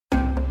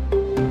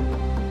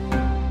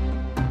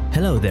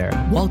Hello there,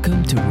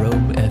 welcome to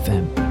Rome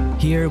FM.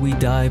 Here we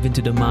dive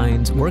into the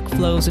minds,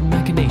 workflows, and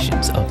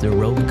machinations of the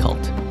Rome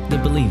cult, the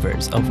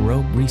believers of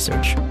Rome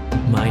research.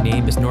 My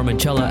name is Norman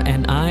Cella,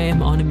 and I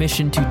am on a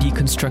mission to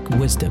deconstruct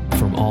wisdom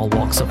from all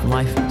walks of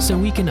life so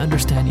we can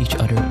understand each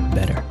other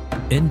better.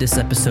 In this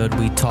episode,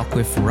 we talk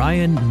with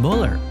Ryan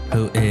Muller,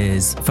 who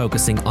is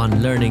focusing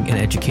on learning and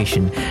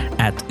education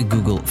at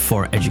Google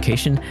for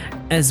Education,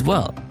 as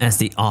well as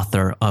the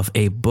author of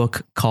a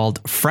book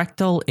called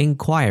Fractal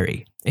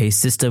Inquiry, a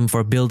system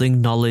for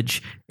building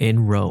knowledge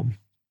in Rome.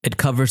 It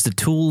covers the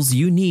tools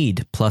you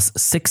need, plus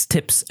 6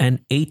 tips and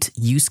 8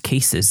 use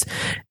cases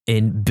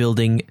in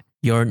building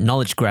your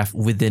knowledge graph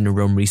within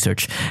Rome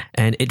research.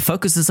 And it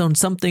focuses on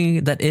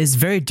something that is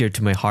very dear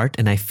to my heart,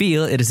 and I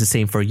feel it is the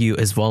same for you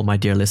as well, my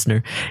dear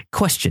listener: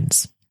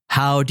 questions.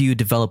 How do you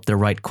develop the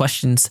right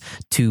questions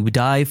to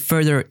dive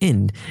further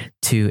in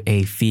to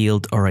a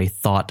field or a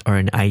thought or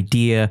an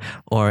idea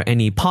or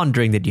any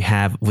pondering that you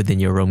have within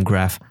your Rome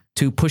graph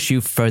to push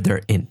you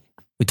further in?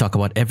 We talk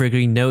about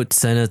evergreen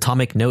notes and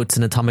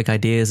atomic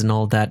ideas and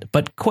all that,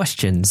 but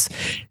questions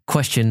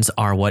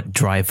are what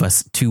drive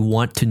us to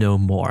want to know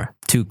more,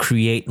 to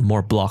create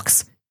more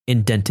blocks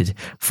indented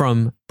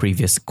from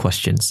previous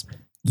questions,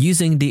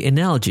 using the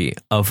analogy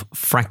of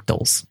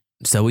fractals.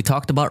 So we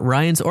talked about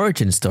Ryan's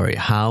origin story,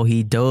 how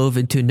he dove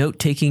into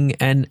note-taking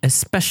and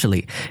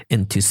especially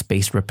into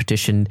spaced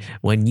repetition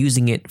when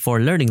using it for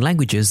learning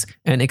languages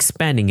and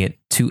expanding it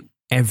to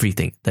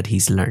everything that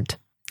he's learned.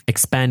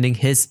 Expanding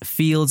his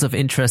fields of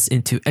interest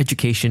into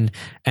education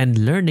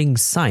and learning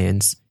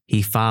science,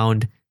 he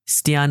found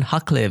Stian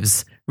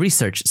Hucklev's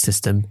research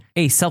system,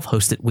 a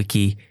self-hosted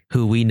wiki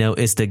who we know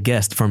is the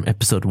guest from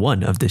episode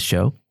 1 of this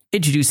show,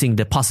 introducing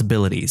the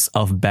possibilities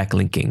of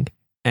backlinking,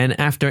 and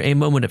after a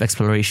moment of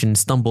exploration,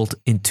 stumbled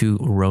into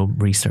Rome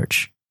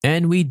research.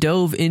 And we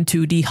dove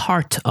into the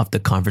heart of the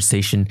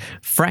conversation,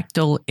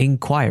 fractal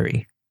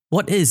inquiry.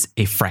 What is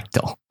a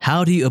fractal?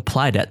 How do you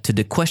apply that to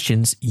the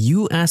questions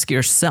you ask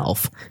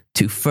yourself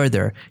to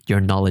further your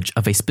knowledge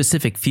of a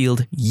specific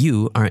field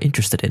you are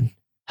interested in?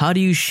 How do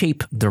you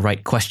shape the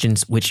right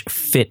questions which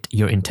fit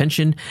your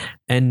intention?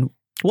 And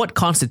what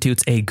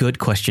constitutes a good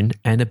question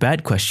and a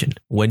bad question?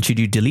 When should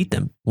you delete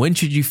them? When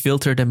should you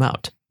filter them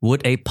out?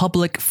 Would a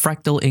public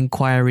fractal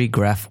inquiry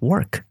graph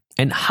work?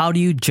 And how do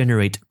you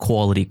generate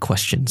quality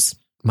questions?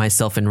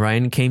 Myself and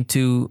Ryan came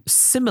to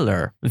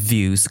similar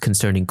views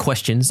concerning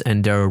questions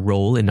and their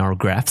role in our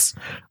graphs,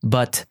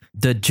 but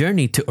the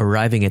journey to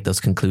arriving at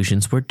those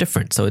conclusions were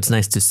different. So it's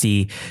nice to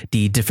see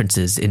the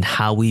differences in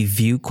how we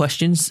view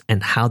questions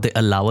and how they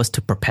allow us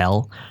to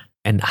propel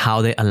and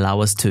how they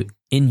allow us to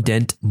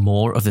indent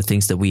more of the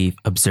things that we've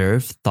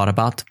observed, thought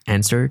about,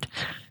 answered,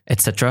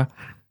 etc.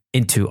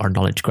 into our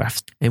knowledge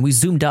graphs. And we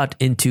zoomed out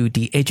into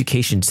the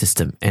education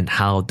system and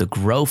how the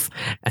growth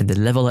and the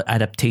level of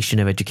adaptation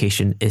of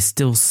education is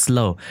still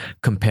slow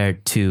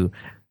compared to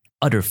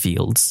other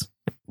fields.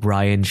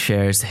 Ryan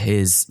shares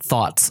his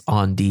thoughts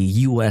on the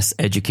US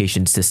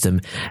education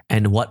system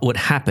and what would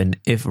happen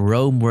if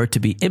Rome were to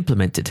be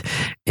implemented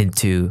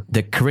into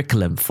the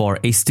curriculum for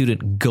a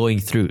student going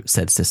through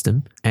said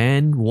system,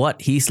 and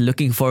what he's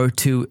looking forward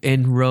to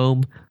in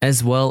Rome,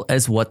 as well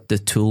as what the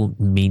tool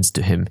means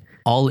to him.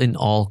 All in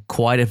all,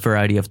 quite a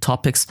variety of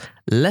topics,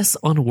 less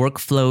on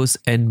workflows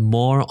and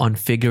more on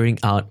figuring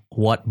out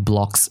what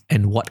blocks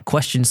and what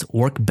questions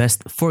work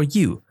best for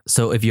you.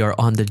 So if you're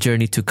on the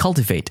journey to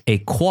cultivate a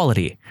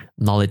quality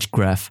knowledge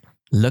graph,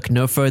 look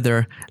no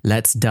further.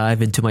 Let's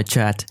dive into my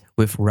chat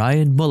with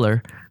Ryan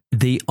Muller,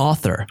 the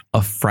author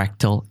of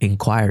Fractal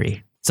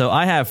Inquiry. So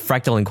I have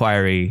Fractal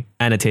Inquiry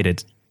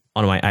annotated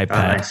on my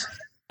iPad. Nice.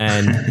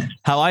 And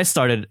how I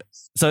started...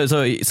 So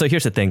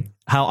here's the thing.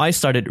 How I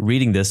started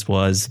reading this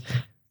was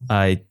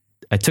I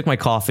took my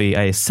coffee,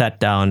 I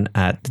sat down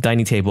at the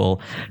dining table,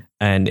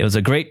 and it was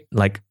a great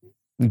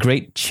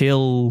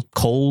chill,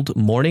 cold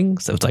morning.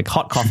 So it's like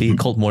hot coffee,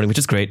 cold morning, which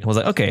is great. I was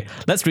like, okay,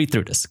 let's read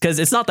through this because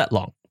it's not that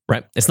long,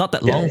 right? It's not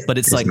that long, but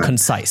it's like not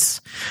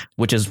concise,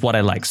 which is what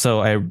I like.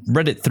 So I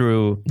read it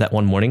through that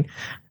one morning,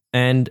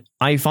 and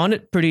I found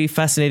it pretty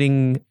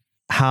fascinating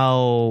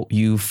how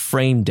you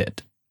framed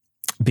it.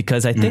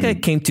 Because I think I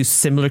came to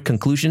similar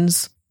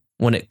conclusions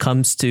when it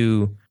comes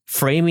to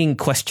framing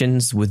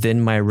questions within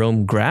my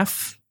Rome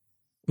graph,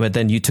 but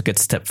then you took it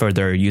a step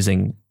further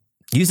using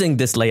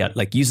this layout,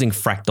 like using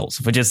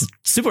fractals, which is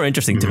super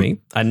interesting to me.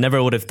 I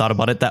never would have thought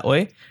about it that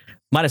way.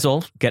 Might as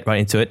well get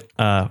right into it.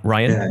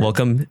 Ryan,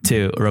 welcome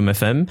to Rome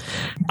FM.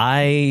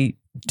 I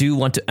do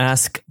want to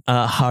ask,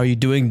 how are you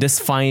doing this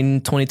fine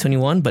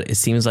 2021? But it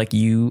seems like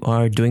you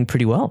are doing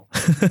pretty well.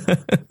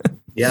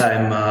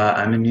 Yeah,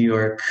 I'm in New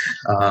York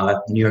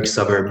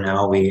suburb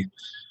now.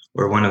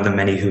 We're one of the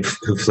many who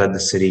fled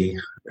the city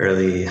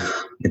early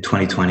in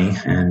 2020,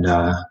 and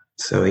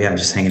so yeah,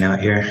 just hanging out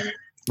here,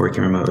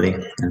 working remotely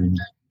and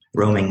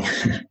roaming.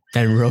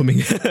 And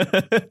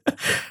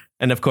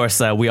of course,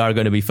 we are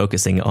going to be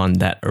focusing on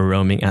that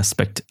roaming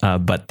aspect,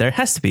 but there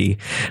has to be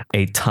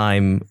a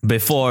time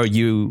before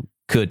you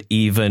could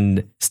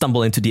even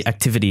stumble into the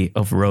activity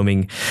of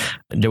roaming.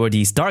 There were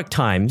these dark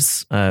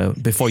times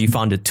before you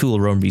found the tool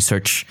Roam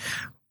Research,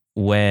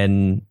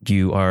 when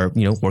you are,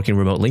 working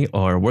remotely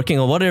or working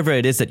on whatever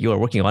it is that you are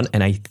working on.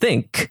 And I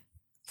think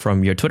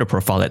from your Twitter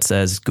profile, it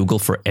says Google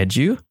for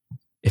Edu,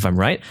 if I'm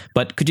right.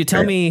 But could you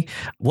tell me,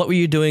 what were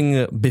you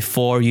doing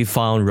before you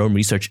found Roam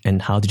Research,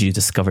 and how did you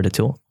discover the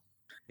tool?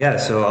 Yeah,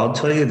 so I'll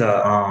tell you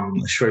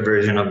the short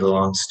version of the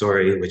long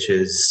story, which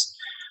is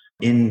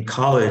in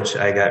college,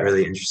 I got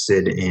really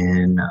interested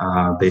in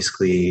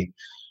basically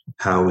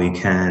how we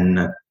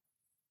can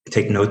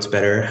take notes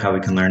better, how we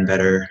can learn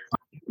better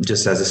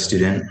just as a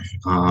student.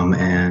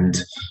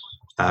 And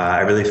I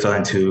really fell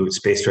into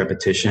spaced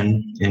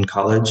repetition in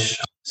college.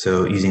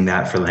 So using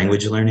that for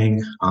language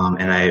learning.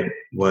 And I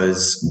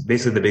was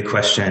basically, the big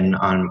question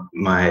in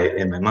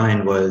my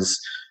mind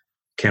was,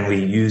 can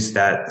we use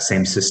that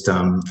same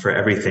system for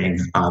everything?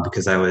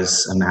 Because I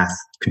was a math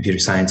computer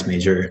science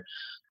major.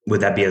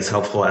 Would that be as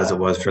helpful as it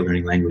was for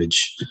learning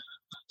language?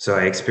 So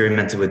I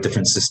experimented with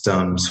different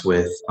systems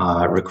with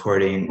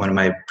recording. One of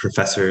my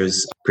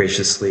professors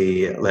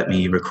graciously let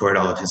me record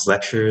all of his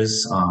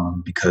lectures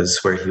because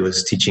where he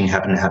was teaching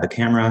happened to have a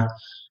camera.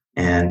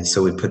 And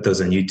so we put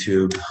those on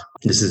YouTube.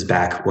 This is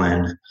back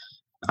when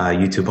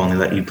YouTube only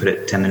let you put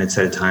it 10 minutes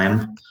at a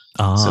time.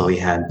 So we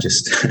had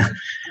just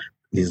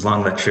these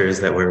long lectures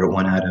that were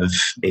 1 out of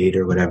 8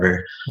 or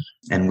whatever.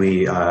 And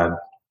we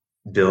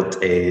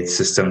built a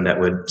system that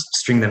would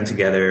string them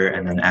together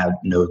and then add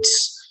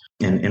notes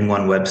in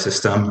one web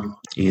system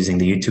using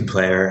the YouTube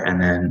player.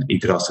 And then you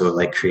could also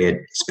create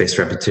spaced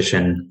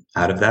repetition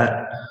out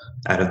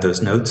of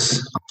those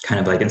notes, kind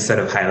of like instead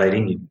of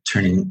highlighting, you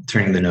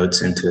turning the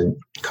notes into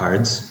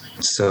cards.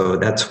 So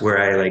that's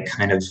where I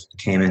kind of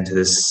came into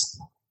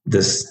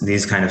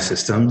these kind of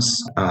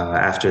systems.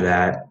 After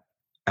that,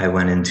 I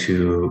went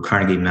into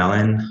Carnegie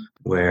Mellon,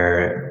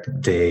 where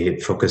they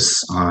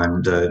focus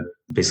on the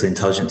basically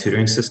intelligent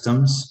tutoring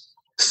systems.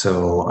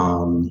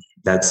 So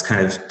that's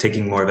kind of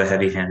taking more of a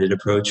heavy-handed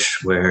approach,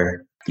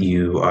 where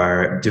you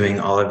are doing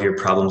all of your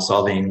problem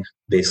solving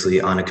basically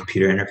on a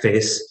computer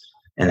interface,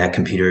 and that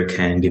computer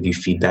can give you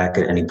feedback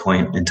at any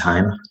point in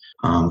time.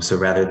 So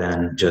rather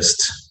than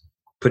just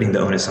putting the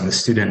onus on the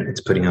student,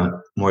 it's putting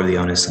out more of the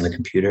onus on the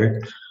computer.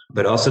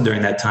 But also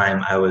during that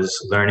time, I was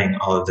learning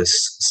all of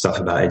this stuff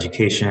about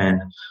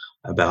education,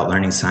 about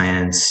learning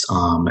science,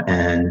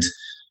 and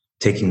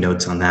taking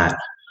notes on that.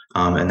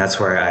 And that's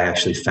where I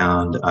actually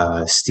found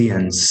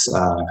Stian's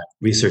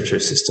researcher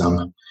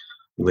system,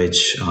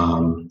 which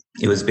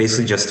it was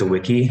basically just a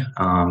wiki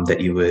that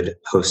you would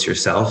host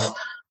yourself,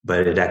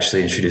 but it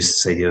actually introduced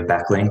this idea of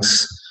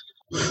backlinks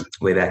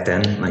way back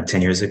then,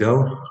 10 years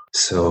ago.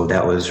 So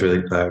that was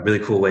really a really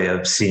cool way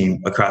of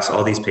seeing across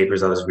all these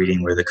papers I was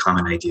reading where the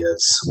common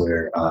ideas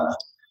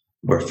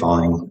were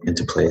falling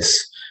into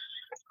place.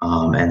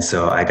 And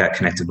so I got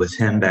connected with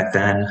him back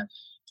then.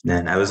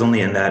 Then I was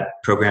only in that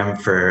program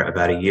for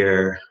about a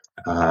year,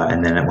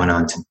 and then I went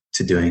on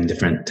to doing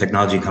different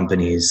technology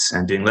companies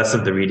and doing less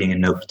of the reading and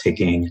note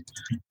taking.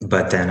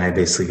 But then I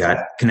basically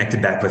got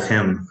connected back with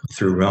him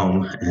through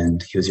Roam,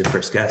 and he was your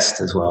first guest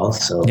as well.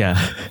 So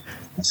yeah,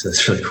 so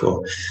it's really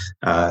cool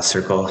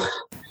circle.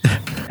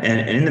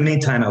 And in the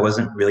meantime,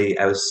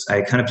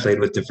 I kind of played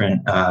with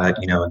different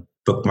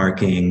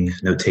bookmarking,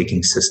 note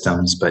taking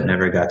systems, but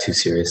never got too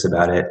serious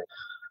about it.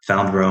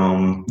 Found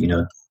Roam,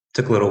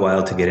 took a little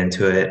while to get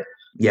into it.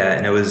 Yeah,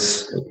 and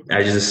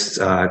I just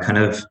kind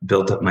of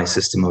built up my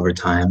system over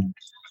time.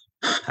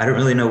 I don't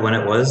really know when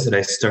it was that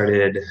I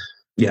started.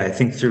 Yeah, I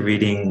think through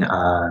reading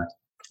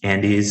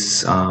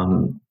Andy's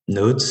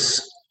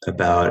notes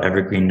about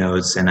evergreen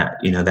notes. And,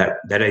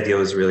 that idea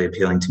was really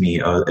appealing to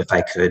me. If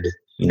I could,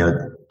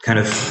 kind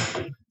of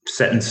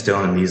set in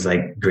stone these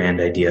grand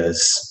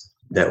ideas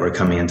that were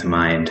coming into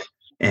mind.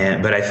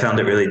 But I found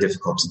it really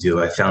difficult to do.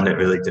 I found it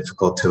really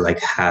difficult to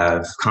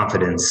have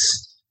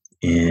confidence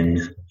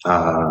in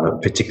a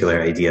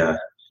particular idea.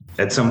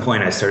 At some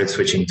point, I started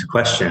switching to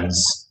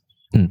questions,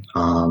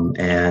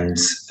 and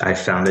I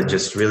found it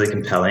just really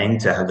compelling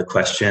to have the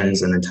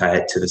questions and then tie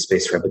it to the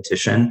spaced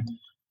repetition,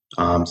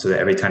 so that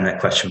every time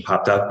that question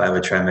popped up, I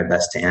would try my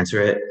best to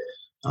answer it.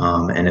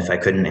 And if I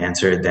couldn't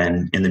answer it,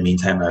 then in the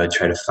meantime, I would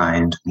try to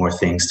find more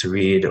things to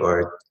read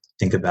or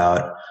think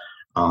about.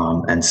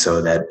 And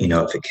so that,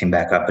 if it came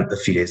back up a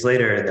few days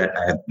later, that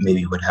I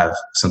maybe would have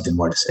something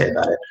more to say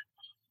about it.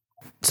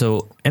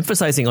 So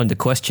emphasizing on the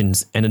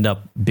questions ended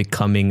up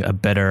becoming a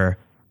better,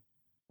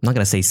 I'm not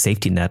going to say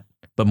safety net,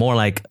 but more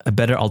like a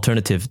better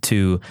alternative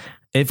to,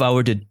 if I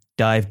were to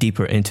dive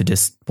deeper into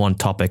this one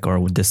topic or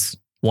with this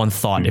one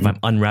thought, if I'm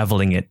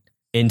unraveling it,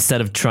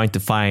 instead of trying to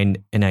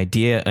find an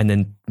idea and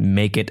then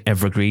make it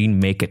evergreen,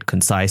 make it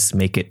concise,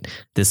 make it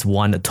this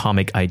one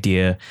atomic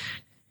idea,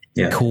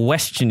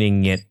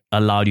 questioning it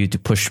allowed you to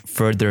push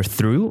further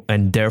through.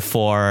 And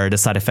therefore the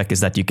side effect is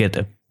that you get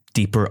a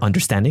deeper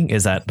understanding.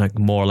 Is that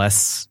more or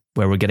less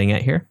where we're getting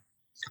at here?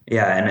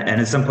 Yeah. And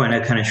at some point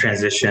I kind of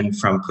transitioned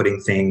from putting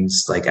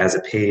things as a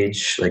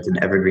page, like an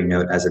evergreen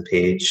note as a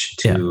page,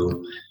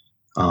 to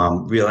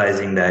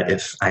realizing that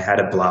if I had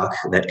a block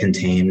that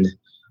contained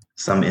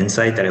some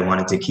insight that I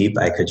wanted to keep,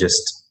 I could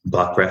just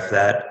block ref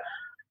that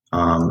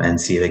and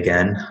see it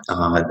again.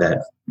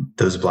 That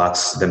those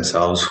blocks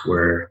themselves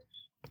were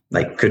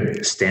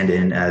could stand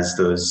in as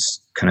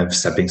those kind of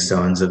stepping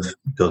stones of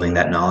building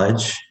that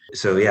knowledge.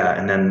 So yeah,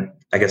 and then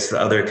I guess the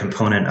other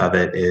component of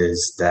it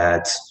is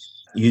that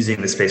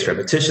using the spaced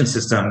repetition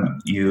system,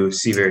 you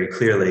see very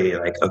clearly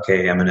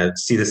okay, I'm going to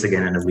see this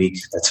again in a week.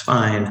 That's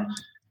fine.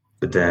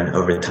 But then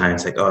over time,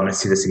 it's I'm going to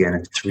see this again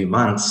in 3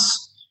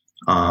 months.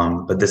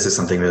 But this is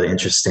something really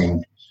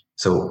interesting.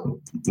 So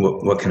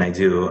what can I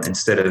do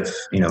instead of,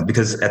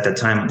 because at the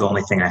time, the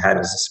only thing I had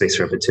was a spaced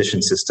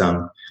repetition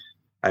system.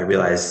 I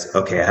realized,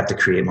 okay, I have to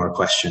create more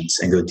questions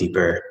and go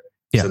deeper.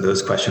 Yeah. So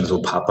those questions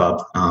will pop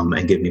up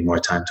and give me more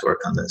time to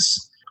work on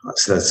this.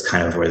 So that's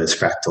kind of where this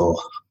fractal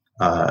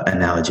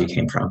analogy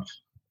came from.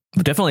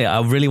 Definitely,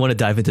 I really want to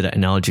dive into that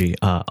analogy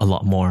a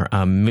lot more.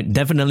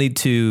 Definitely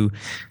to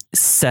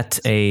set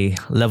a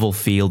level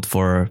field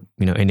for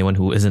anyone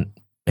who isn't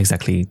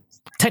exactly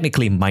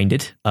technically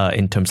minded,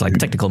 in terms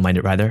technical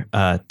minded rather,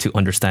 to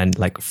understand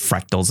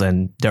fractals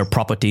and their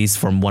properties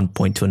from one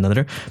point to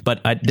another.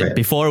 But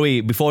before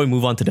we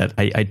move on to that,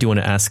 I do want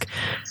to ask,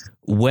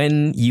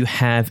 when you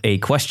have a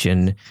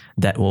question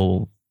that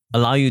will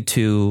allow you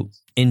to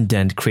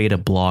indent, create a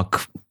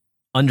block,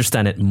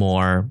 understand it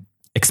more,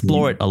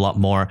 explore it a lot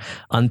more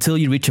until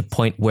you reach a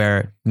point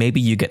where maybe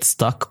you get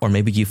stuck or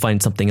maybe you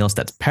find something else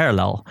that's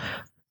parallel,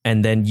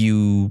 and then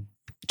you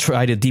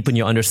try to deepen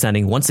your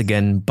understanding once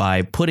again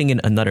by putting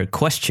in another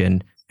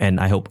question. And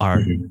I hope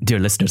our dear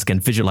listeners can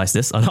visualize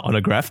this on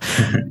a graph.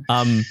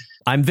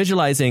 I'm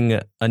visualizing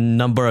a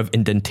number of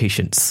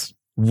indentations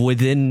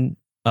within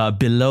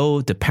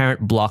below the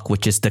parent block,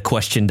 which is the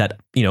question that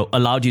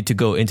allowed you to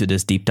go into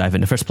this deep dive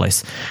in the first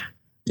place.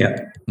 Yeah.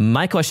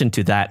 My question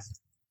to that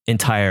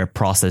entire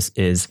process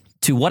is,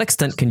 to what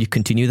extent can you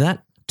continue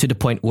that to the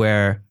point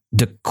where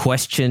the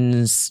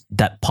questions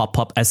that pop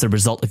up as a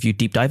result of you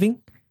deep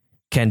diving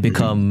can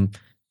become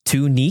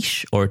too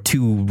niche or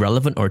too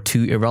relevant or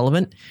too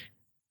irrelevant?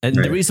 And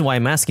the reason why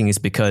I'm asking is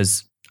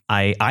because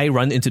I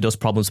run into those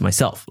problems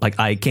myself.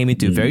 I came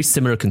into very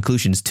similar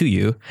conclusions to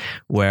you,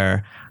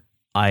 where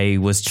I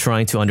was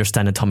trying to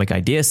understand atomic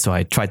ideas. So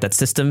I tried that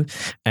system,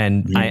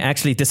 and I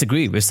actually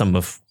disagree with some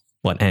of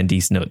what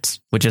Andy's notes,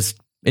 which is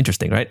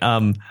interesting, right?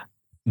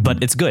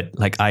 But it's good.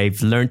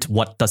 I've learned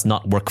what does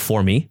not work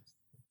for me,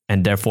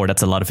 and therefore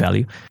that's a lot of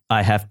value.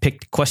 I have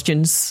picked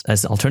questions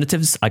as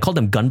alternatives. I call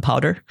them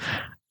gunpowder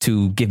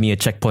to give me a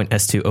checkpoint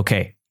as to,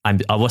 okay,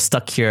 I was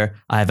stuck here.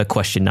 I have a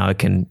question. Now I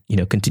can,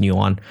 continue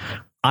on.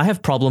 I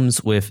have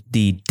problems with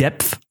the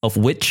depth of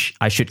which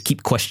I should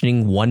keep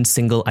questioning one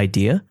single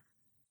idea,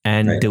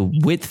 and the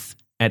width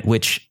at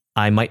which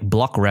I might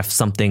block ref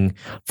something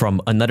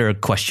from another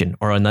question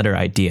or another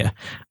idea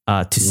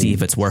to see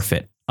if it's worth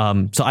it.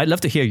 So I'd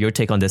love to hear your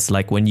take on this.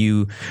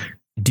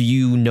 Do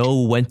you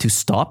know when to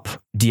stop?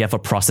 Do you have a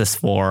process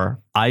for,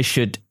 I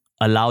should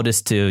allow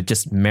this to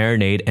just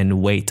marinate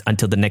and wait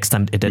until the next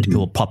time it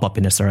will pop up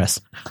in SRS?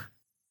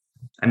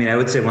 I mean, I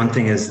would say one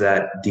thing is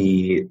that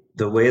the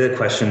way the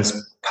questions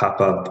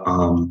pop up,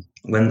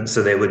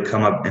 so they would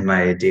come up in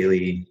my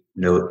daily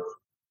note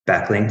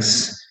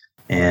backlinks.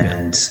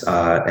 And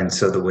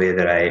so the way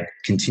that I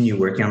continue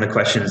working on the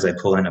question is I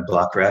pull in a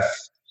block ref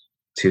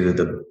to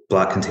the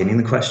block containing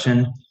the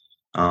question.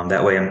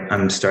 That way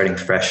I'm starting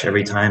fresh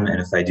every time. And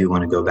if I do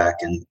want to go back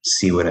and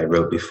see what I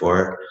wrote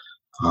before,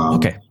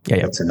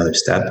 that's another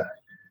step.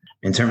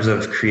 In terms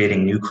of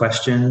creating new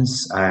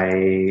questions,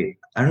 I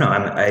don't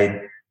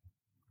know.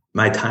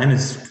 My time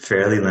is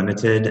fairly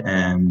limited,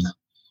 and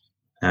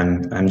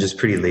I'm just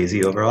pretty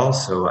lazy overall.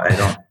 So I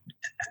don't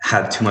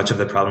have too much of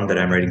the problem that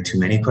I'm writing too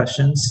many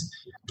questions.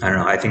 I don't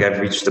know. I think I've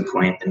reached the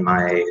point in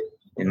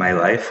my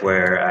life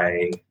where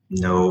I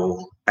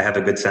know I have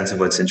a good sense of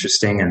what's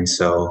interesting, and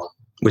so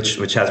which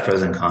has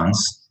pros and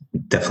cons.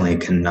 Definitely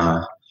can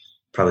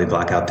probably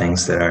block out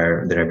things that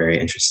are very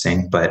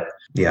interesting. But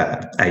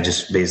yeah, I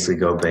just basically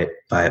go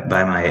by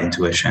my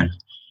intuition.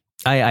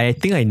 I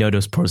think I know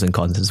those pros and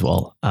cons as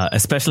well,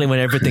 especially when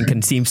everything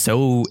can seem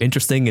so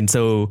interesting and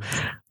so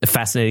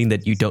fascinating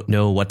that you don't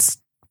know what's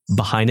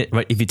behind it,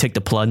 right? If you take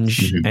the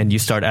plunge and you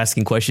start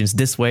asking questions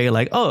this way,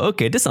 oh,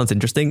 okay, this sounds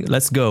interesting,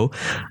 let's go.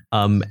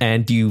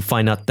 And you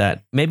find out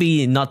that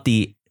maybe not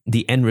the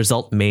end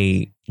result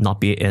may not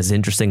be as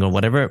interesting or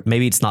whatever.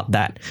 Maybe it's not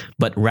that,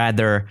 but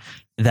rather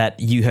that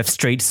you have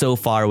strayed so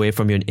far away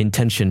from your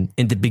intention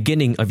in the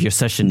beginning of your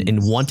session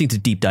in wanting to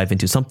deep dive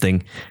into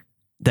something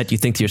that you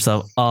think to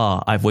yourself,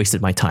 I've wasted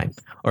my time.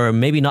 Or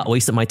maybe not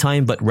wasted my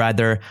time, but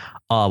rather,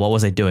 what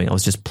was I doing? I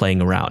was just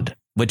playing around,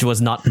 which was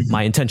not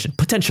my intention,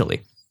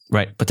 potentially.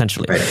 Right,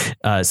 potentially.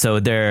 Right. So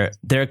there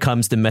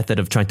comes the method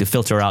of trying to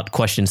filter out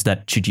questions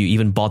that should you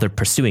even bother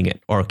pursuing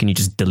it, or can you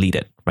just delete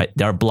it? Right.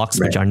 There are blocks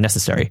which are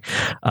necessary,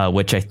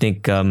 which I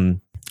think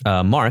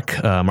Mark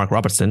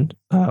Robertson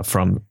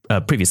from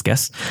a previous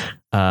guest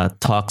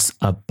talks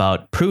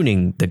about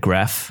pruning the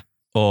graph,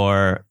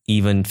 or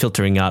even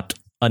filtering out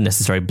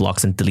unnecessary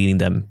blocks and deleting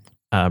them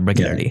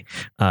regularly,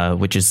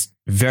 which is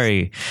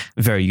very,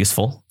 very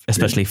useful,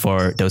 especially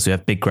for those who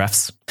have big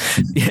graphs,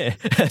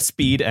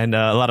 speed and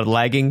a lot of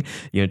lagging.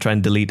 Try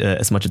and delete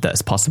as much of that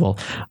as possible.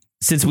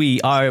 Since we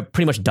are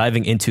pretty much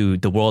diving into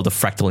the world of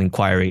fractal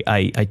inquiry,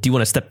 I do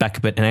want to step back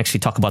a bit and actually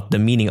talk about the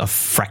meaning of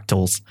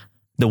fractals,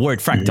 the word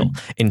fractal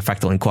in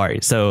fractal inquiry.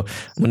 So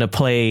I'm going to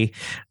play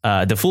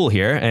the fool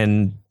here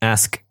and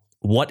ask,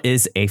 what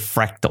is a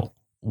fractal?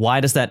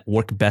 Why does that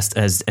work best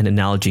as an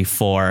analogy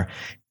for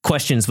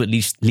questions,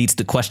 which leads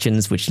to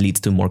questions, which leads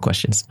to more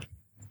questions?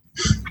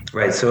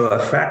 Right. So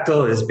a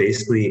fractal is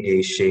basically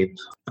a shape,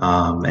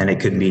 and it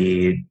could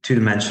be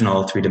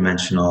two-dimensional,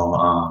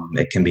 three-dimensional.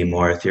 It can be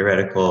more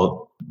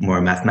theoretical,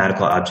 more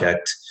mathematical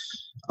object.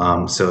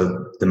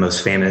 So the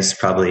most famous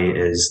probably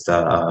is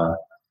the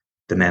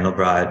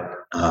Mandelbrot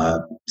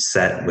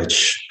set,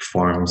 which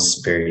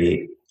forms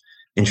very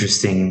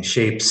interesting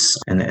shapes,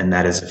 and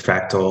that is a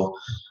fractal.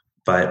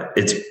 But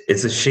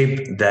it's a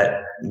shape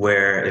that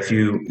where if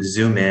you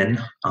zoom in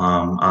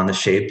on the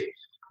shape,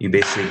 you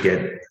basically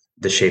get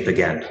the shape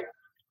again,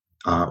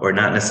 or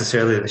not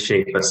necessarily the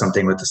shape, but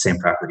something with the same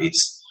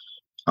properties.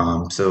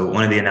 So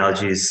one of the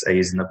analogies I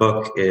use in the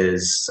book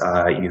is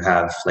you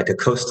have like a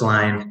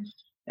coastline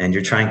and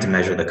you're trying to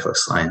measure the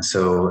coastline.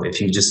 So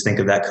if you just think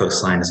of that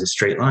coastline as a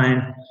straight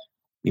line,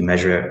 you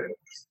measure it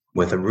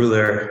with a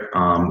ruler,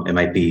 it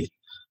might be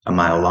a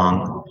mile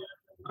long.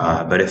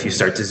 But if you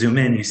start to zoom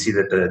in, you see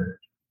that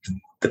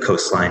the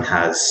coastline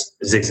has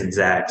zigs and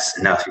zags.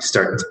 And now if you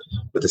start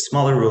with a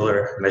smaller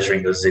ruler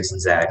measuring those zigs and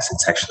zags,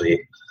 it's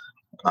actually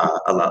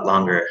a lot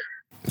longer.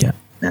 Yeah.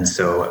 And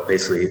so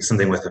basically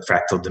something with a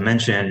fractal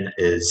dimension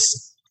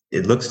is,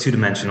 it looks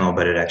two-dimensional,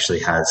 but it actually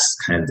has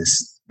kind of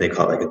this, they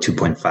call it like a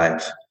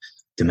 2.5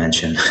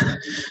 dimension.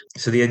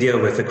 So the idea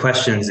with the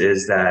questions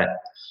is that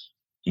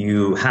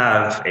you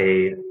have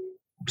a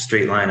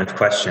straight line of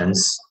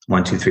questions,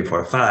 1, 2, 3,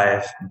 4,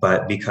 5,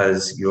 but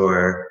because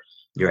you're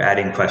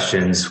adding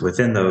questions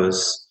within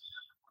those,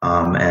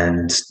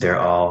 and they're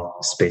all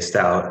spaced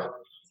out,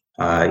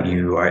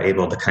 you are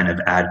able to kind of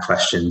add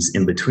questions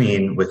in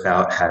between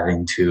without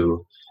having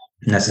to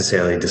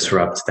necessarily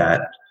disrupt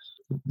that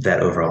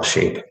overall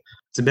shape.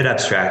 It's a bit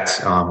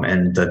abstract,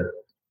 and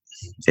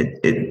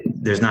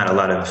there's not a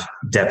lot of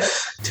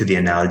depth to the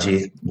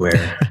analogy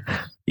where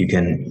you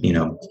can,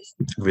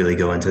 really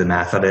go into the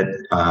math of it.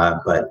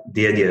 But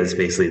the idea is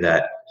basically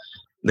that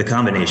the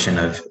combination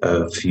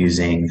of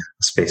using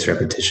space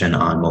repetition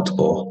on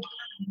multiple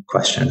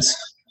questions.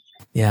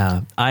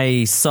 Yeah,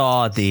 I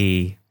saw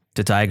the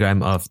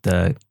diagram of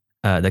the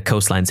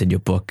coastlines in your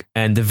book,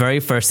 and the very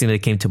first thing that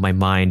came to my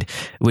mind,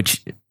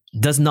 which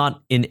does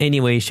not in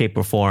any way, shape,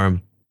 or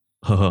form,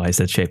 I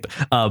said shape,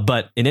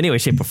 but in any way,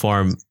 shape, or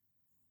form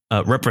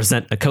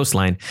represent a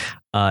coastline,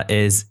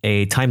 is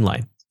a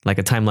timeline, like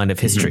a timeline of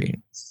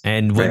history.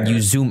 And when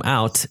you zoom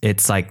out,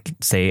 it's like,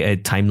 say, a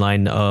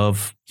timeline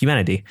of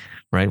humanity,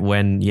 right?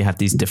 When you have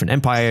these different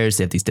empires,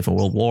 you have these different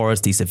world wars,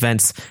 these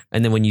events.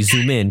 And then when you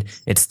zoom in,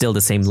 it's still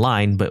the same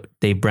line, but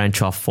they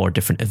branch off for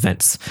different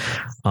events,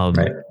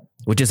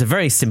 which is a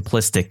very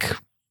simplistic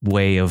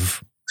way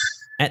of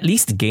at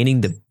least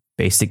gaining the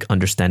basic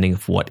understanding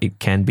of what it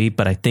can be.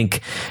 But I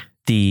think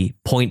the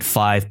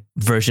 0.5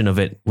 version of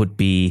it would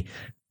be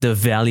the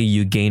value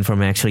you gain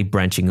from actually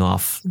branching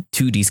off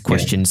to these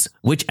questions,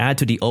 which add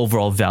to the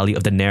overall value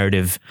of the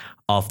narrative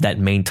of that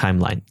main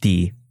timeline,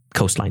 the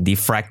coastline, the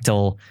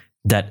fractal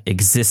that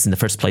exists in the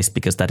first place,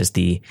 because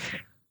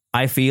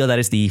I feel that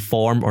is the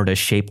form or the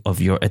shape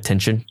of your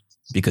attention,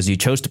 because you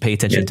chose to pay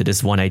attention to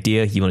this one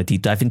idea. You want to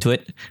deep dive into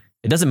it.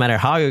 It doesn't matter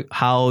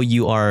how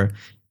you are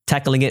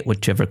tackling it,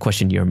 whichever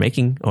question you're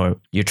making or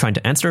you're trying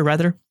to answer,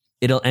 rather,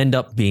 it'll end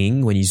up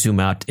being, when you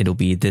zoom out, it'll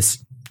be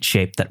this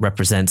shape that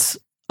represents,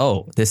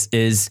 oh, this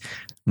is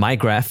my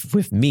graph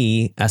with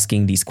me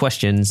asking these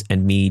questions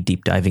and me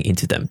deep diving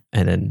into them.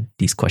 And then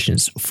these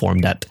questions form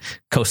that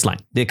coastline,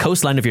 the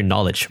coastline of your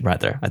knowledge,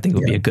 rather, I think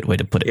would be a good way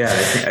to put it. Yeah,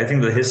 I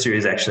think the history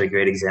is actually a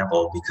great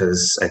example,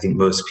 because I think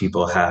most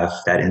people have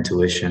that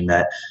intuition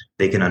that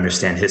they can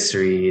understand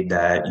history,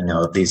 that,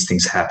 these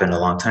things happened a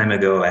long time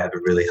ago. I have a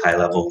really high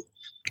level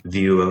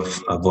view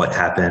of what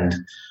happened.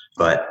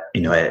 But,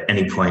 at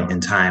any point in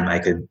time, I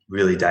could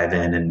really dive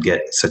in and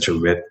get such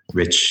a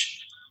rich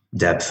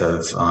depth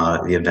of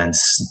the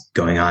events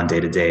going on day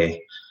to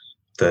day.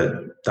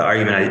 The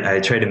argument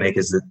I try to make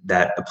is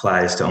that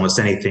applies to almost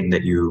anything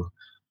that you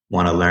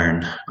want to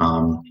learn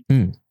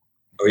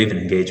or even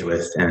engage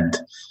with. And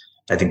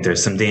I think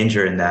there's some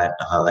danger in that,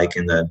 like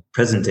in the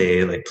present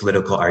day, like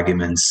political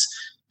arguments,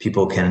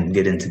 people can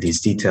get into these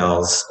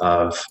details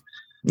of,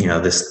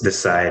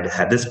 this side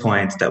had this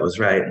point that was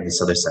right, and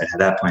this other side had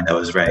that point that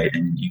was right.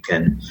 And you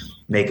can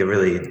make a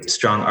really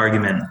strong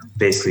argument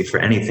basically for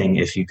anything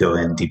if you go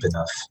in deep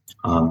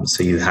enough.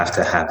 So you have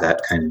to have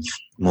that kind of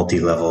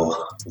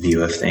multi-level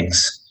view of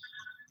things.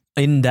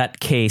 In that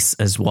case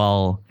as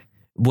well,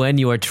 when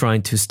you are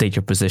trying to state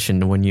your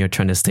position, when you're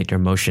trying to state your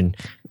motion,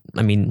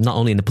 I mean, not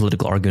only in the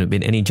political argument, but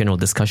in any general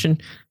discussion,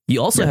 you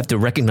also have to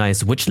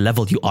recognize which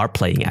level you are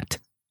playing at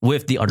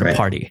with the other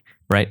party,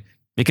 right?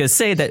 Because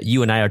say that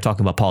you and I are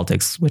talking about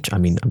politics, which I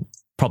mean, I'm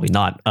probably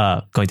not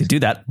going to do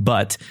that,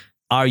 but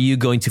are you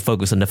going to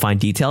focus on the fine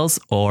details,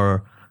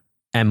 or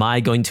am I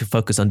going to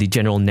focus on the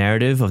general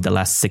narrative of the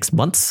last 6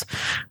 months?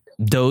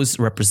 Those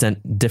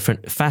represent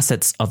different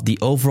facets of the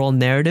overall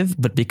narrative,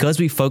 but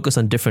because we focus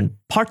on different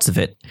parts of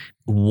it,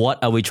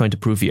 what are we trying to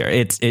prove here?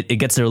 It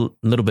gets a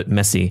little bit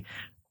messy,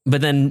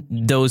 but then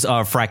those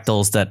are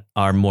fractals that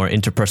are more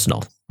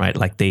interpersonal, right?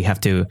 Like they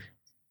have to.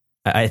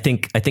 I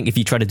think if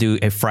you try to do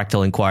a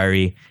fractal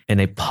inquiry in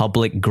a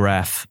public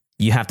graph,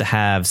 you have to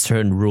have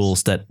certain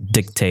rules that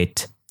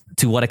dictate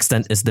to what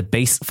extent is the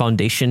base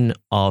foundation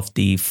of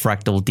the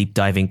fractal deep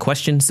diving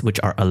questions which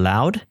are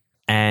allowed,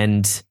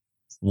 and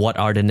what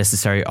are the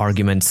necessary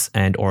arguments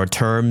and or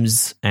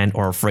terms and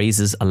or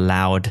phrases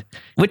allowed,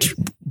 which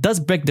does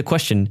beg the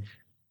question,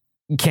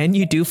 can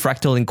you do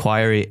fractal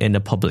inquiry in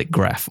a public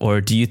graph, or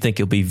do you think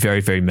it'll be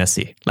very, very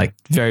messy, like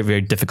very,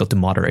 very difficult to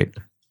moderate?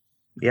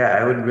 Yeah,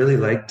 I would really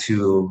like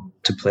to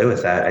play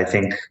with that. I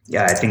think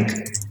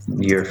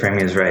your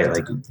framing is right.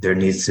 Like there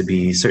needs to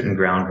be certain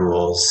ground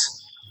rules.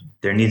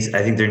 I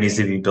think there needs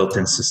to be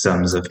built-in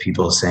systems of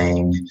people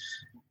saying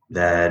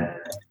that,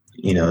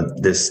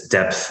 this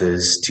depth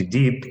is too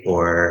deep,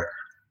 or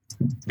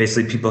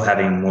basically people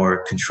having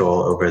more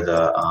control over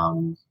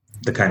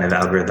the kind of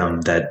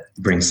algorithm that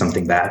brings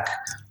something back.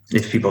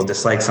 If people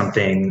dislike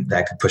something,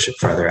 that could push it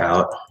farther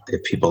out.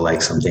 If people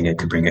like something, it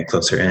could bring it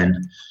closer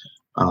in.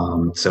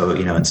 So,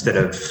 instead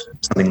of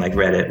something like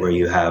Reddit, where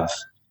you have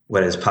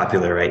what is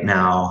popular right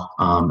now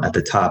at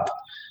the top,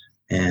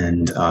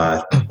 and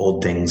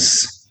old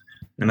things,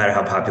 no matter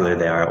how popular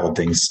they are, old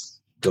things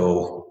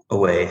go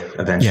away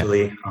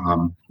eventually.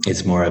 Yeah.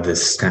 It's more of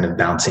this kind of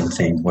bouncing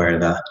thing where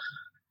the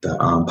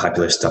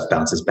popular stuff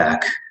bounces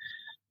back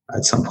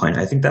at some point.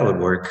 I think that would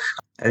work.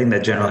 I think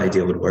that general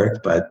idea would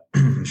work, but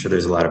I'm sure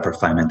there's a lot of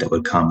refinement that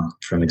would come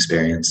from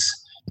experience.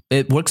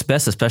 It works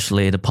best,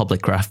 especially in the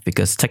public graph,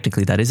 because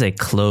technically that is a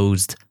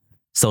closed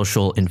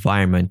social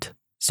environment.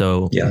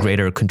 So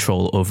greater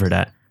control over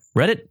that.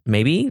 Reddit,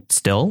 maybe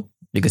still,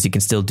 because you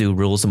can still do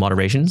rules and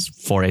moderations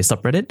for a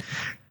subreddit.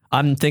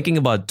 I'm thinking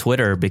about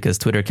Twitter, because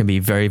Twitter can be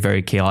very,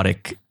 very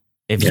chaotic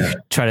if you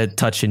try to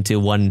touch into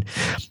one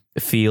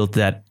field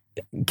that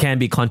can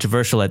be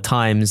controversial at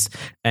times,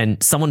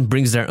 and someone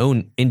brings their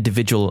own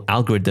individual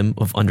algorithm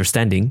of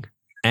understanding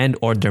and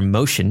or their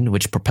motion,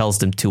 which propels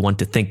them to want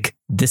to think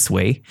this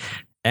way.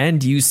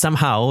 And you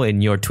somehow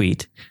in your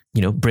tweet,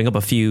 bring up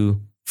a few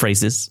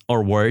phrases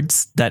or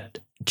words that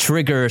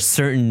trigger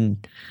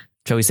certain,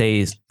 shall we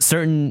say,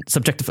 certain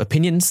subjective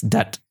opinions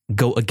that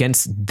go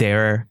against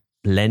their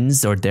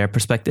lens or their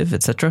perspective,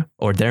 etc.,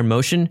 or their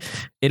motion.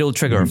 It'll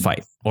trigger a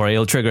fight, or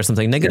it'll trigger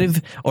something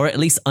negative, or at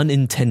least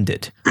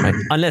unintended, right?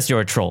 Unless you're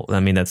a troll. I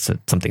mean, that's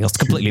something else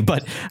completely,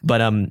 but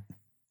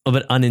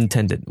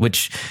unintended,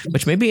 which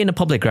maybe in a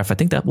public graph, I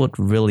think that would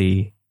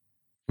really,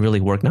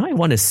 really work. Now I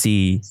want to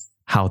see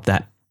how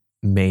that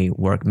may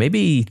work.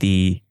 Maybe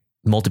the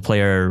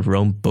multiplayer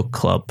Rome book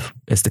club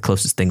is the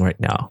closest thing right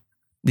now.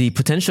 The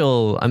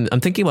potential,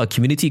 I'm thinking about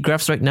community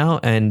graphs right now,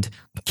 and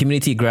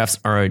community graphs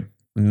are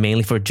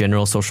mainly for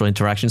general social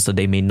interaction, so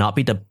they may not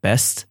be the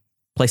best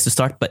place to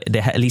start, but they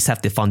at least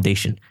have the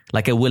foundation,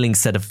 like a willing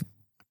set of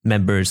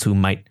members who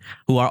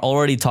are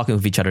already talking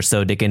with each other,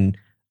 so they can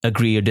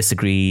agree or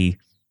disagree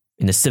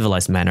in a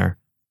civilized manner.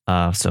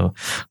 So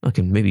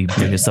okay, maybe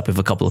bring this up with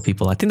a couple of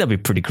people. I think that'd be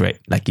pretty great.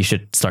 Like you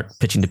should start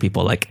pitching to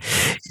people, like,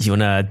 you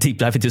want to deep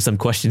dive into some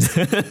questions?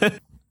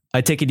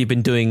 I take it you've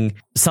been doing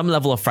some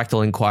level of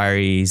fractal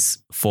inquiries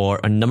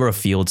for a number of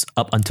fields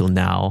up until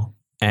now,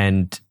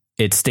 and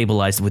it's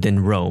stabilized within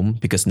Rome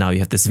because now you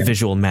have this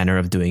visual manner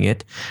of doing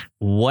it.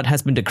 What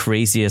has been the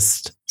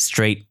craziest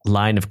straight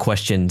line of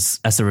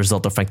questions as a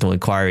result of fractal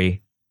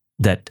inquiry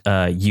that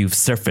you've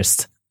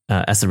surfaced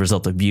as a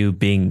result of you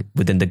being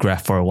within the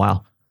graph for a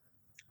while?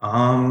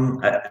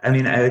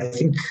 I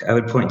think I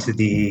would point to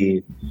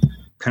the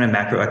kind of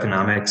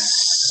macroeconomics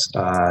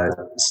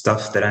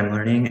stuff that I'm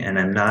learning, and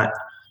I'm not.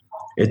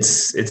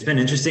 It's been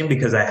interesting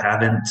because I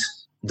haven't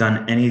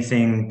done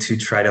anything to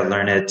try to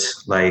learn it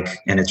like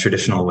in a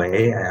traditional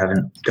way. I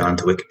haven't gone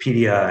to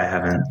Wikipedia. I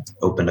haven't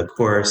opened a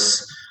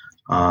course,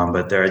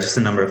 but there are just a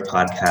number of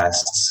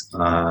podcasts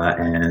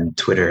and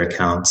Twitter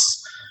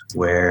accounts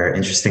where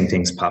interesting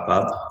things pop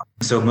up.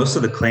 So most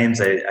of the claims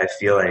I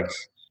feel like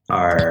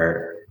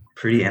are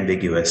pretty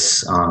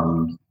ambiguous.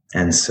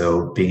 And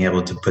so being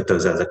able to put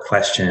those as a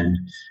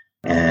question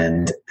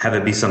and have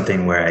it be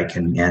something where I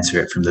can answer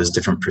it from those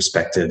different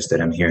perspectives that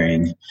I'm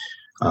hearing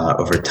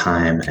over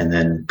time, and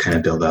then kind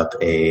of build up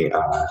a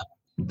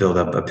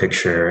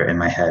picture in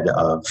my head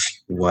of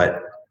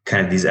what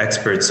kind of these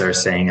experts are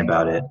saying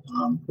about it,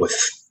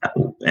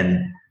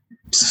 and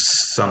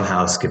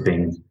somehow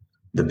skipping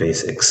the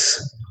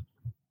basics,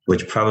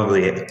 which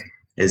probably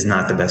is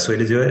not the best way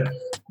to do it,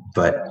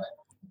 but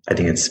I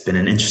think it's been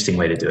an interesting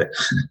way to do it.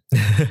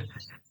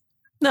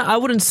 No, I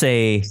wouldn't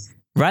say,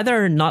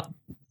 rather not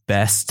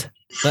best.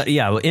 But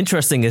yeah,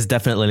 interesting is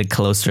definitely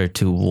closer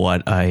to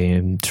what I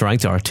am trying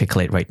to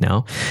articulate right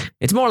now.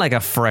 It's more like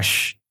a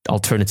fresh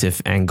alternative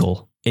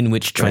angle in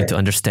which trying to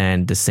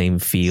understand the same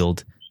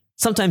field,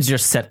 sometimes you're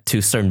set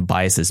to certain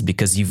biases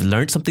because you've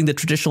learned something the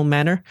traditional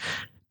manner.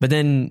 But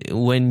then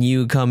when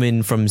you come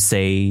in from,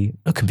 say,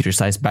 a computer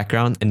science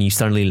background and you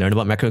suddenly learn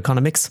about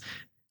macroeconomics,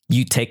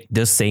 you take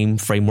the same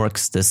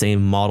frameworks, the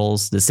same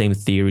models, the same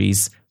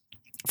theories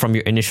from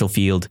your initial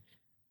field,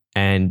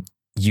 and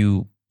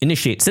you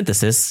initiate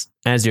synthesis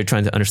as you're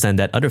trying to understand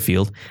that other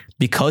field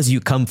because you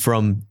come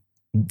from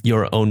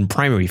your own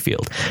primary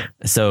field.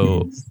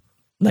 So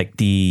like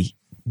the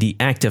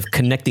act of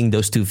connecting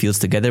those two fields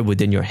together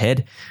within your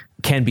head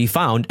can be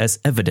found as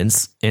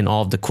evidence in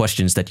all of the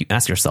questions that you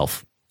ask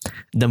yourself.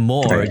 The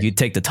more you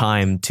take the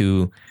time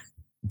to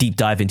deep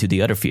dive into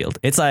the other field,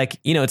 it's like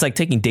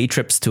taking day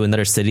trips to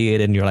another city,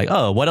 and you're like,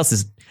 oh, what else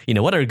is,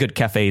 what are good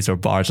cafes or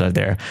bars are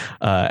there?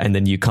 And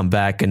then you come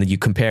back and then you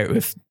compare it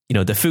with,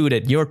 the food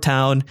at your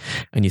town,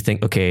 and you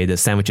think, okay, the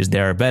sandwiches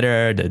there are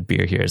better, the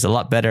beer here is a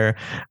lot better,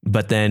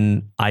 but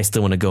then I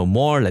still want to go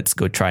more. Let's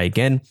go try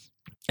again.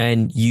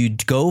 And you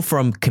go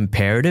from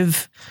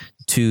comparative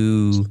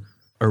to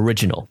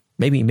original,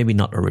 maybe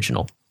not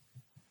original.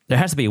 There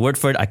has to be a word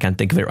for it. I can't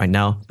think of it right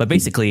now. But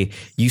basically,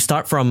 you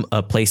start from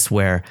a place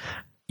where,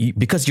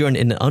 because you're in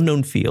an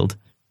unknown field,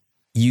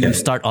 you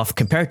start off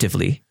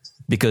comparatively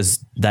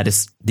because that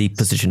is the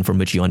position from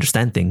which you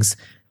understand things.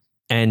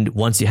 And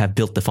once you have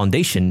built the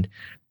foundation,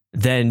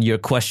 then your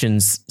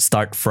questions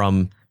start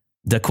from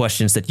the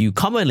questions that you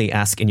commonly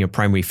ask in your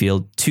primary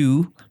field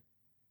to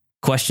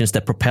questions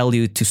that propel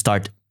you to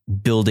start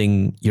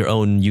building your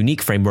own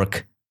unique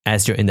framework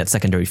as you're in that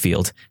secondary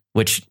field,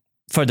 which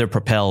further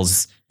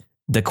propels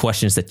the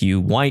questions that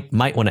you might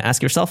want to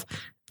ask yourself.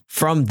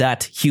 From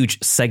that huge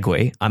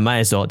segue, I might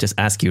as well just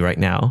ask you right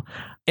now,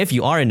 if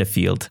you are in a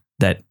field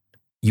that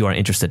you are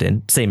interested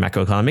in, say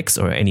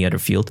macroeconomics or any other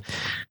field,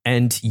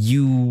 and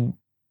you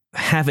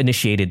have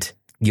initiated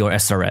your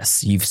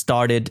SRS, you've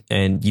started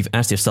and you've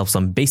asked yourself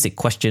some basic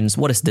questions.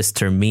 What does this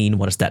term mean?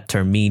 What does that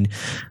term mean?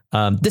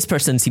 This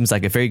person seems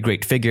like a very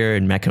great figure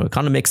in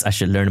macroeconomics. I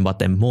should learn about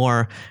them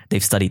more.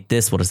 They've studied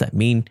this. What does that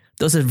mean?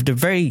 Those are the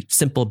very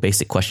simple,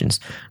 basic questions.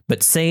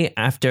 But say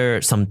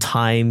after some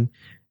time,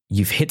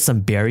 you've hit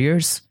some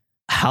barriers.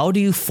 How do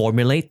you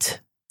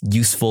formulate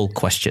useful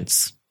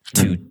questions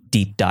to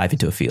deep dive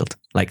into a field?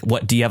 Like,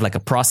 what do you have, like a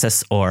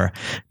process, or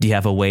do you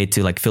have a way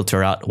to like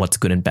filter out what's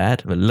good and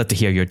bad? I'd love to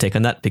hear your take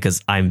on that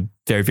because I'm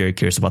very, very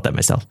curious about that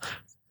myself.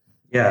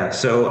 Yeah.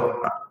 So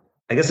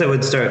I guess I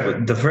would start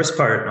with the first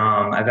part.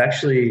 I've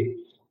actually,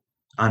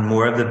 on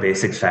more of the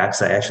basic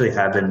facts, I actually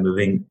have been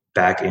moving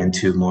back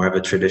into more of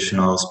a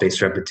traditional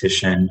spaced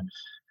repetition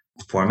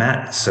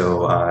format.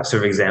 So,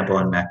 for example,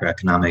 in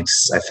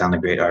macroeconomics, I found a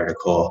great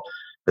article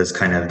that's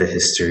kind of the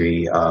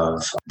history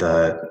of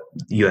the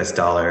US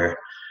dollar.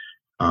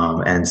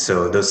 And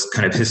so those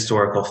kind of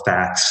historical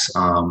facts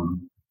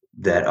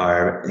that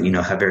are,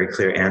 have very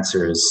clear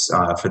answers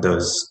for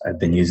those, I've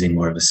been using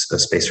more of a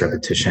spaced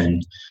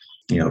repetition,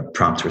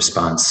 prompt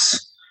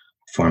response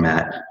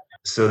format.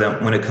 So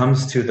that when it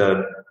comes to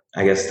the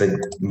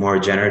more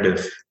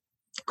generative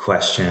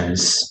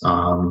questions,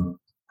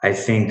 I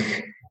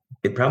think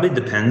it probably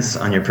depends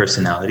on your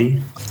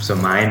personality. So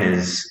mine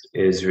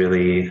is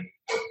really,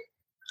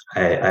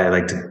 I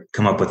like to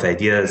come up with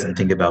ideas and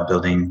think about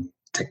building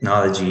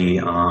technology.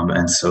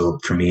 And so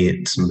for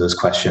me, some of those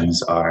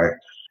questions are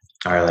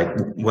like,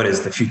 what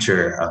is the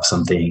future of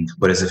something?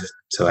 What is it?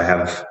 So I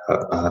have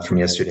from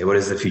yesterday, what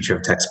is the future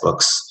of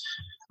textbooks?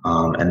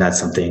 And that's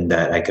something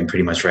that I can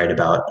pretty much write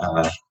about,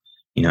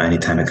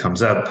 anytime it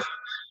comes up,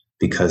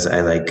 because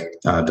I like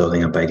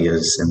building up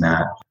ideas in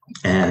that.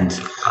 And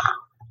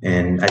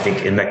I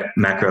think in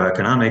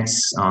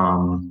macroeconomics,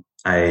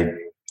 I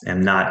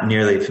am not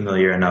nearly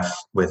familiar enough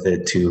with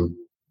it to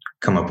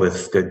come up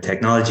with good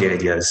technology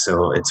ideas.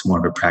 So it's more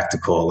of a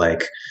practical,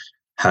 like,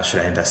 how should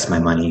I invest my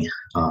money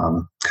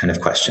kind of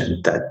question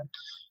that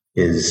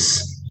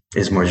is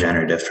more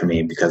generative for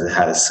me because it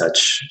has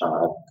such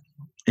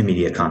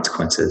immediate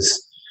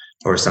consequences.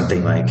 Or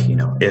something like,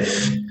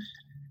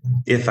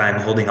 if I'm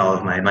holding all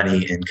of my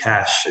money in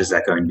cash, is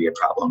that going to be a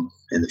problem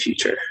in the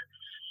future?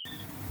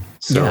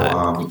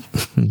 So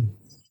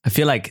I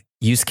feel like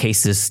use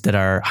cases that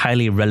are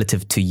highly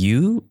relative to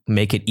you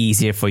make it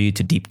easier for you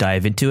to deep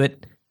dive into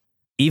it,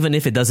 even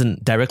if it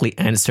doesn't directly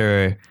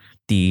answer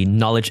the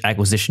knowledge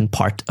acquisition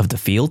part of the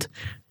field.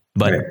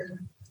 But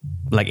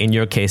like in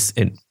your case,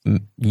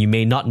 you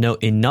may not know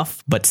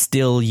enough, but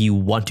still you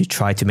want to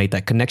try to make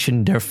that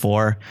connection.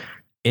 Therefore,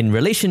 in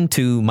relation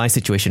to my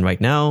situation right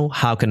now,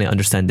 how can I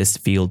understand this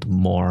field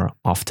more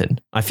often?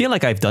 I feel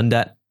like I've done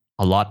that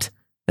a lot,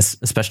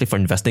 especially for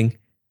investing.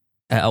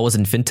 I was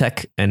in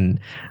fintech and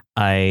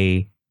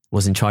I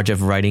was in charge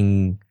of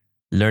writing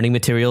learning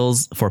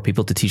materials for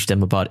people to teach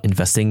them about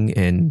investing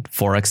in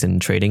Forex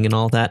and trading and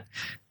all that.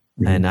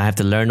 Mm-hmm. And I have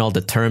to learn all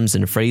the terms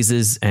and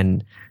phrases,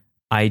 and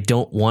I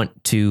don't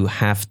want to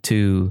have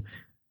to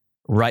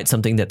write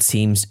something that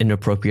seems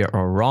inappropriate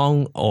or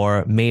wrong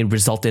or may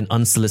result in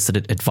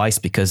unsolicited advice,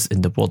 because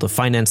in the world of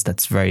finance,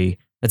 that's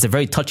a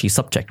very touchy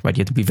subject, right?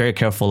 You have to be very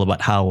careful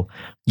about how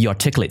you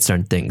articulate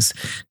certain things.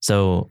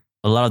 So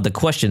a lot of the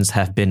questions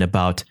have been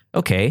about,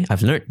 okay,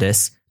 I've learned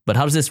this, but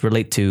how does this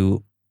relate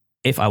to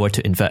if I were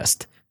to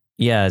invest?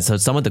 Yeah, so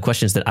some of the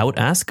questions that I would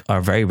ask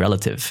are very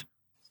relative,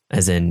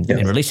 as in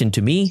relation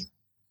to me,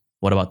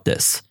 what about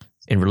this?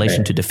 In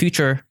relation to the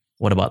future,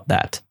 what about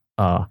that?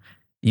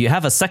 You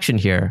have a section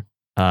here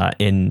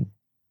in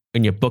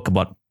your book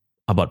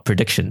about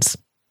predictions,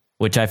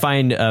 which I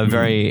find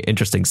very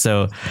interesting.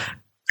 So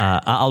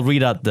I'll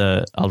read out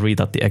the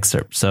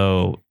excerpt.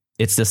 So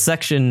it's the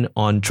section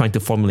on trying to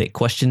formulate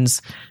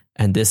questions.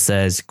 And this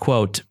says,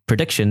 quote,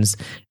 predictions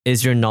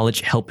is your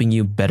knowledge helping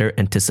you better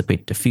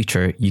anticipate the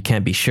future. You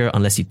can't be sure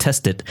unless you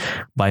test it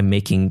by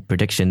making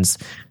predictions.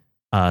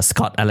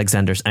 Scott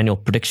Alexander's annual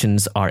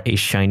predictions are a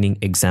shining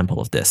example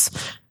of this.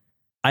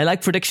 I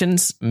like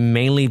predictions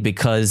mainly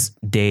because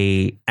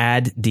they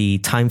add the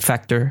time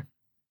factor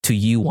to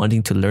you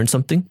wanting to learn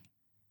something.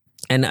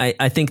 And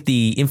I think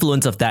the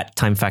influence of that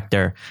time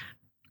factor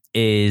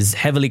is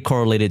heavily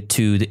correlated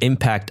to the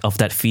impact of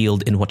that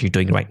field in what you're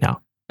doing right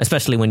now,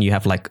 especially when you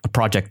have like a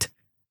project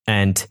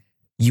and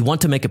you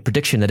want to make a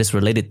prediction that is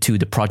related to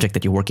the project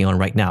that you're working on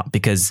right now,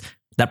 because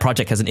that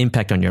project has an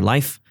impact on your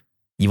life.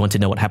 You want to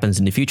know what happens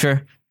in the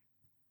future.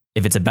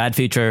 If it's a bad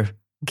future,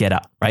 get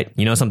out, right?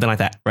 You know, something like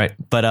that, right?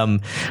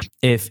 But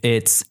if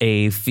it's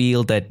a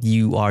field that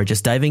you are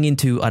just diving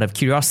into out of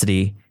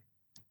curiosity,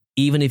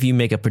 even if you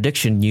make a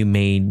prediction, you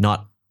may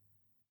not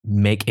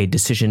make a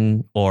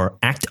decision or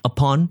act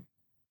upon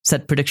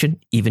said prediction,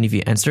 even if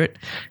you answer it.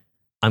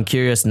 I'm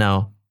curious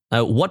now,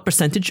 what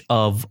percentage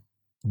of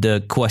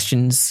the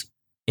questions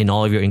in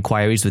all of your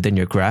inquiries within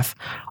your graph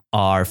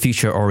are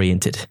future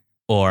oriented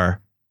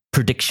or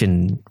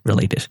prediction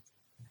related?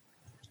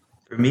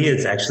 For me,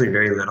 it's actually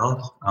very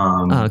little.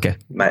 Okay.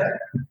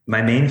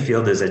 My main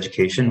field is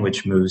education,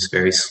 which moves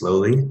very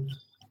slowly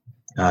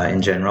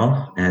in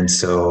general. And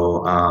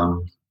so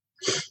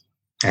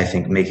I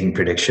think making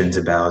predictions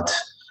about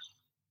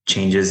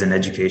changes in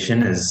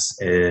education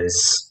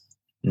is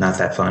not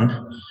that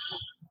fun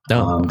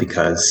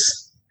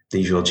because the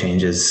usual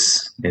change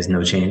is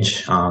no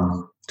change.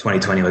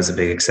 2020 was a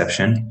big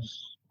exception.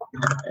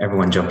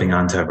 Everyone jumping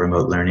onto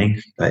remote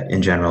learning, but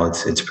in general,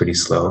 it's pretty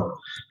slow.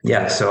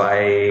 Yeah, so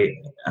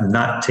I'm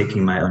not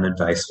taking my own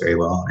advice very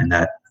well in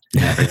that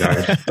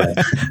regard.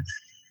 But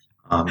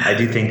I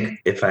do think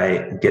if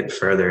I get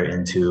further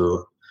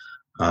into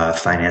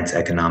finance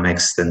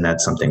economics, then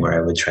that's something where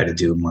I would try to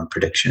do more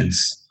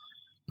predictions.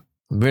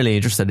 I'm really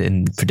interested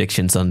in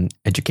predictions on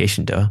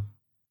education, though,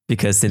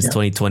 because since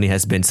 2020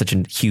 has been such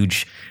a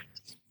huge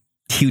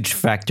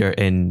factor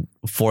in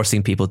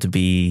forcing people to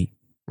be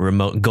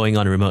going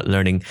on remote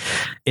learning,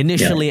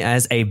 initially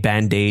as a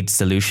band-aid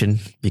solution,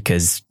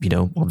 because, you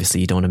know, obviously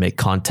you don't want to make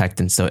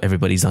contact. And so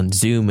everybody's on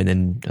Zoom, and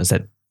then there's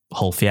that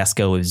whole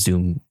fiasco with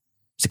Zoom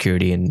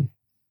security and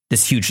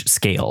this huge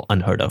scale,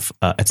 unheard of,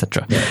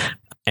 etc.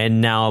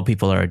 And now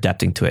people are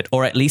adapting to it,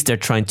 or at least they're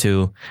trying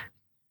to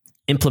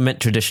implement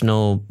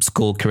traditional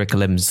school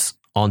curriculums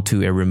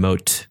onto a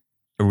remote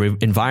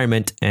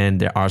environment.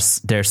 And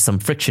there's some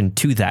friction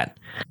to that.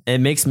 It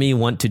makes me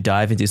want to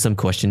dive into some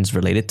questions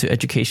related to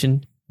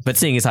education. But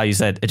seeing as how you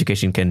said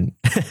education can,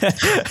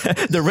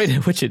 the rate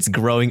at which it's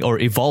growing or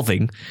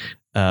evolving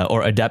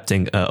or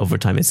adapting over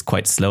time is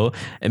quite slow.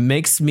 It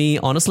makes me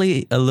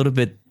honestly a little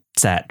bit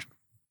sad,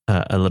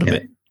 a little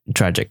bit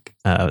tragic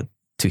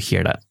to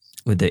hear that,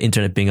 with the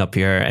internet being up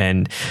here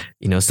and,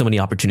 you know, so many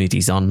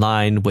opportunities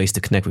online, ways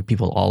to connect with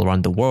people all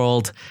around the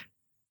world.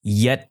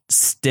 Yet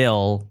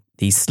still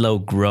the slow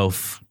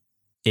growth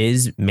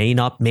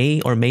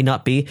may or may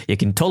not be, you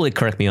can totally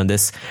correct me on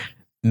this,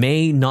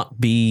 may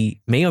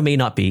or may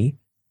not be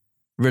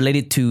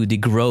related to the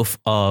growth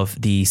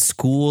of the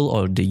school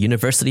or the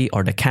university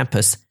or the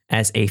campus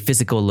as a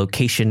physical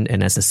location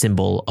and as a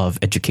symbol of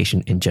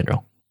education in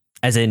general.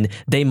 As in,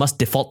 they must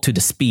default to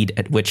the speed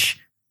at which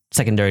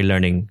secondary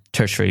learning,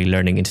 tertiary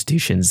learning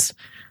institutions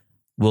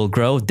will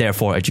grow,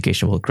 therefore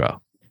education will grow.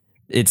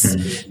 It's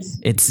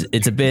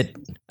a bit,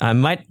 I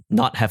might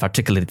not have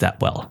articulated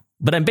that well,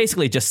 but I'm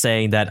basically just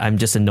saying that I'm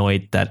just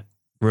annoyed that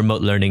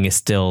remote learning is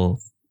still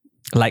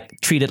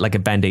treated like a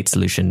band-aid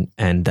solution,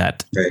 and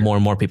that more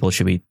and more people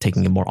should be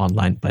taking it more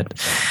online. But,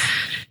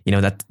 you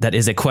know, that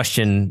is a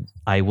question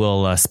I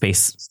will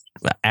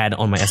add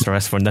on my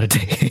SRS for another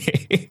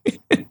day.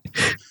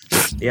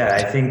 Yeah,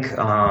 I think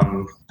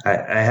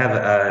I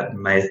have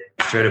my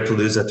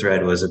Threadapalooza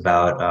thread was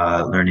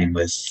about learning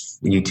with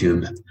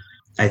YouTube.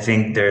 I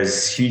think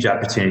there's huge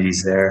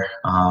opportunities there,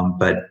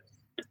 but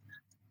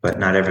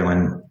not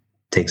everyone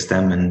takes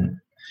them, and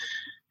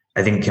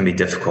I think it can be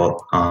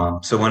difficult.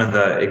 So one of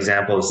the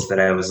examples that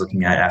I was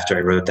looking at after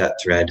I wrote that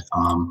thread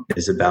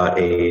is about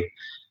a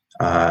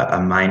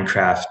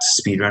Minecraft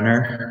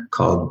speedrunner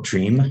called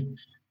Dream,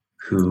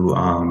 who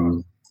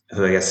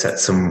I guess set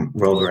some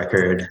world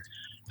record.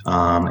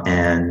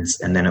 And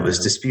then it was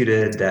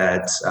disputed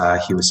that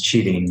he was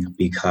cheating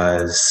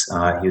because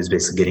he was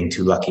basically getting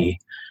too lucky.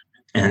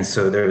 And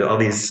so there are all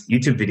these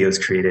YouTube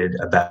videos created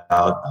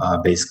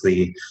about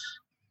basically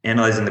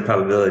analyzing the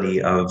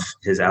probability of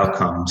his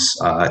outcomes,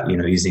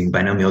 using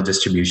binomial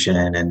distribution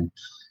and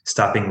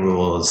stopping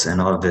rules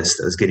and all of this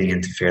that was getting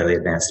into fairly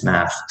advanced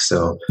math.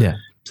 So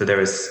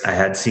I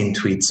had seen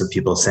tweets of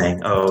people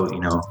saying,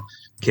 oh,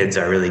 kids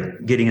are really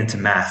getting into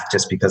math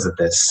just because of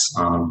this.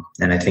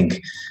 And I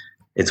think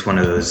it's one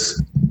of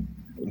those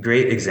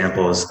great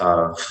examples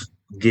of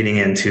getting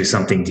into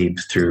something deep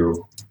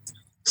through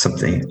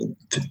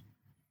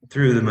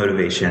the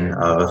motivation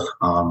of,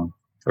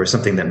 or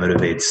something that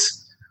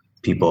motivates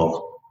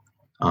people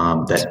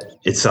that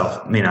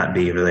itself may not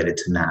be related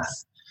to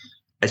math.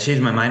 I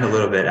changed my mind a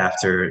little bit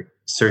after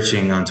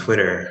searching on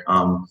Twitter,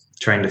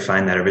 trying to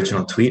find that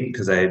original tweet,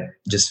 because I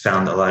just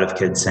found a lot of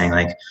kids saying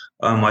like,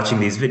 oh, I'm watching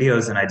these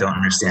videos and I don't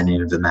understand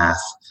any of the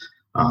math.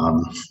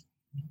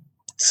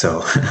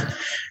 So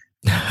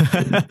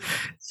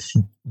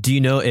do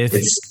you know if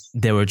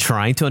they were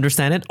trying to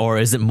understand it, or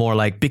is it more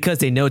like because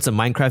they know it's a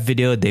Minecraft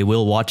video, they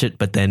will watch it,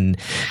 but then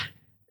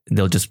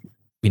they'll just,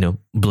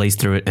 blaze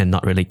through it and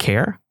not really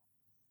care?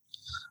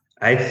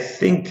 I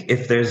think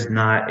if there's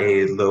not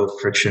a low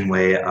friction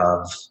way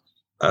of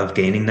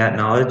gaining that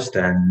knowledge,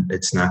 then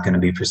it's not going to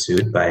be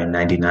pursued by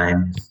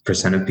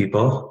 99% of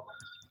people.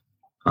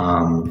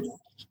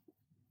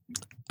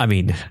 I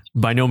mean,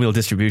 binomial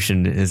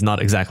distribution is not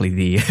exactly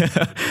the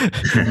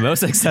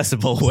most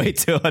accessible way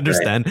to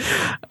understand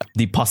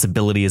the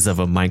possibilities of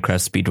a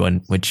Minecraft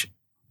speedrun, which,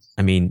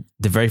 I mean,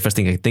 the very first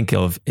thing I think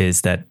of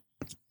is that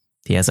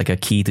he has like a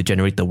key to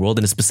generate the world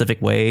in a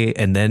specific way,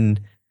 and then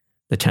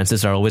the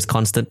chances are always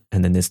constant,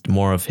 and then there's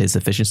more of his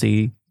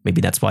efficiency. Maybe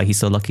that's why he's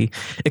so lucky.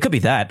 It could be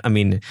that. I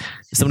mean,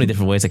 so many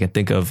different ways I can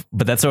think of,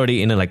 but that's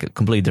already in a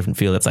completely different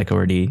field. That's like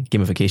already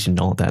gamification and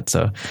all of that.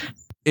 So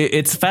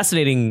it's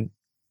fascinating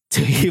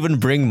to even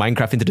bring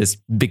Minecraft into this,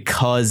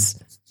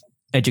 because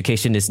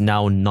education is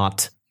now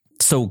not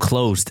so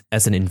closed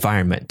as an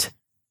environment.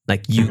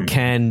 Like you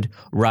can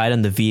ride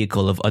on the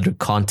vehicle of other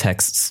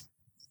contexts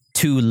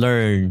to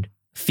learn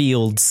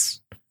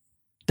fields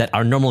that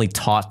are normally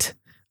taught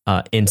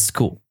in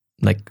school.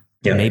 Like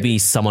maybe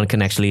someone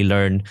can actually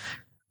learn,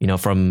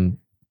 from,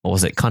 what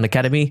was it, Khan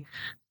Academy,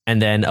 and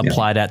then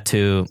apply that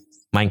to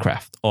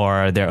Minecraft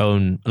or their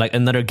own, like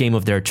another game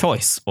of their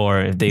choice.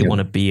 Or if they want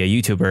to be a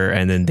YouTuber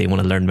and then they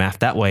want to learn math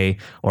that way,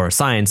 or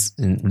science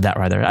that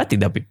rather, I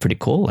think that'd be pretty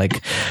cool.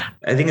 Like,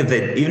 I think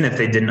even if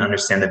they didn't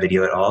understand the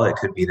video at all, it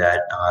could be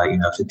that,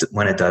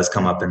 when it does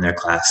come up in their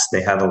class,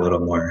 they have a little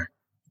more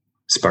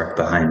spark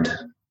behind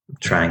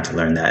trying to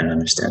learn that and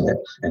understand it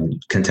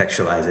and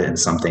contextualize it in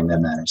something that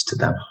matters to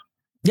them.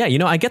 Yeah,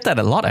 I get that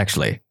a lot,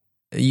 actually.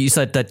 You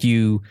said that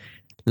you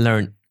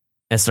learned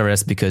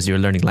SRS because you're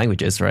learning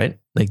languages, right?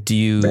 Like,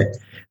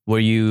 were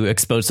you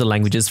exposed to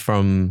languages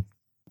from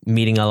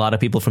meeting a lot of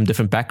people from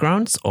different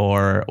backgrounds,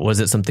 or was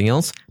it something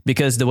else?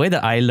 Because the way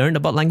that I learned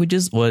about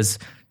languages was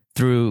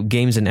through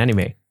games and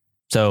anime.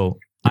 So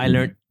I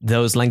learned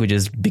those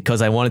languages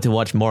because I wanted to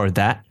watch more of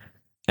that.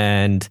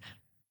 And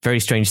very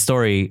strange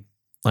story,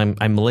 I'm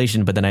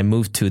Malaysian, but then I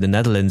moved to the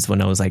Netherlands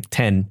when I was like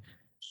 10.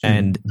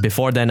 And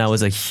before then I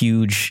was a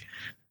huge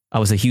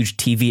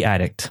TV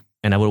addict,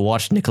 and I would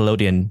watch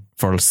Nickelodeon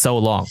for so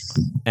long.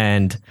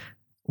 And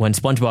when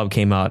SpongeBob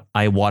came out,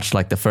 I watched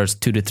like the first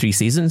 2 to 3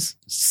 seasons.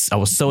 I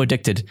was so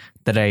addicted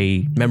that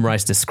I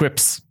memorized the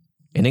scripts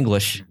in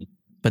English.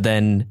 But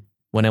then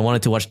when I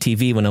wanted to watch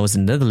TV when I was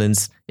in the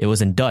Netherlands, it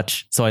was in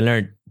Dutch. So I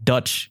learned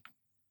Dutch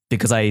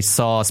because I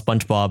saw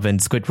SpongeBob and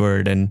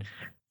Squidward and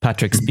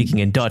Patrick speaking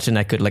in Dutch, and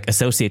I could like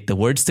associate the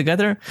words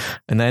together,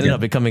 and I ended up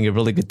becoming a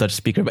really good Dutch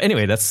speaker. But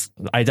anyway,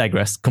 I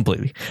digress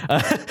completely.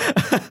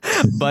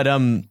 But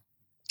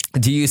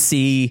do you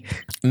see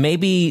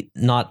maybe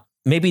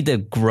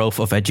the growth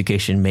of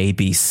education may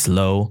be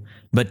slow,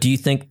 but do you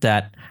think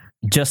that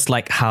just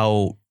like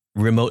how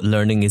remote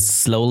learning is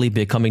slowly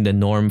becoming the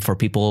norm for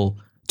people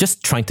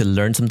just trying to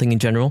learn something in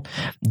general,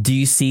 do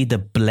you see the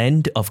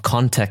blend of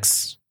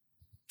contexts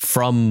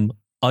from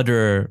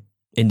other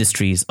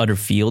industries, other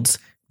fields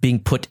being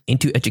put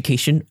into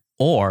education,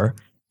 or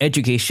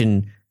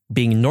education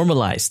being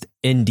normalized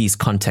in these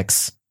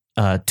contexts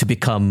to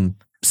become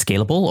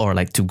scalable, or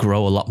like to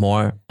grow a lot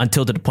more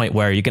until to the point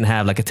where you can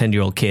have like a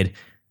 10-year-old kid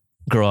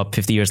grow up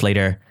 50 years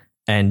later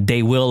and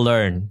they will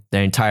learn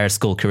their entire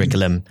school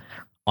curriculum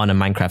on a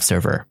Minecraft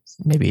server?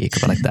 Maybe it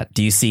could be like that.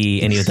 Do you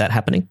see any of that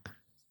happening?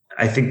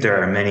 I think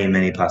there are many,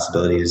 many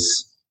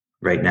possibilities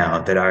right now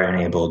that are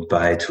enabled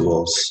by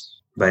tools,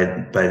 by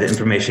the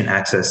information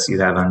access you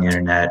have on the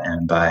internet,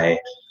 and by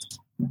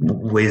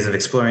ways of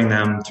exploring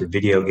them through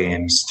video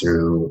games,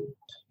 through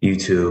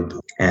YouTube.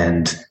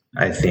 And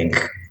I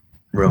think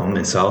Roam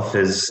itself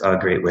is a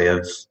great way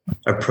of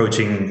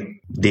approaching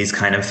these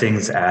kind of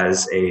things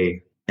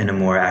in a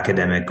more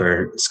academic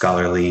or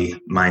scholarly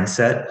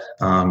mindset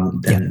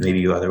than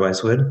maybe you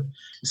otherwise would.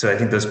 So I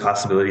think those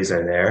possibilities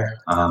are there.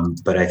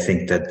 But I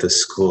think that the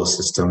school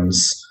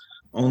systems,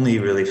 only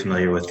really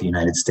familiar with the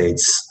United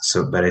States.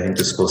 But I think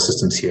the school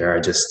systems here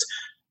are just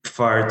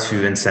far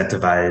too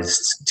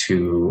incentivized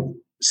to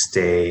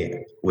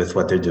stay with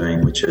what they're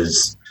doing, which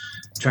is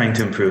trying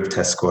to improve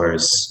test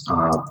scores,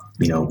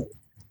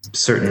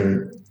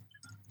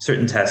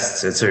 certain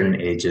tests at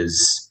certain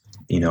ages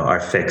are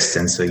fixed.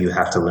 And so you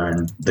have to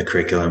learn the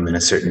curriculum at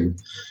a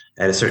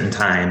certain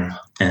time.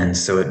 And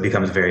so it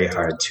becomes very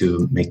hard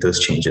to make those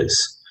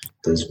changes,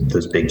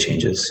 those big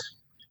changes.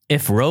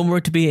 If Rome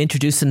were to be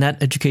introduced in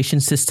that education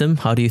system,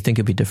 how do you think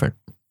it'd be different?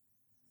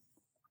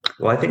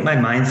 Well, I think my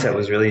mindset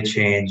was really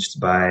changed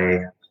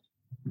by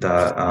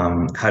the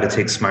How to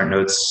Take Smart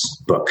Notes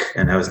book.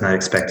 And I was not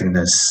expecting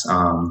this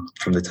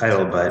from the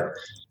title, but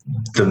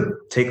the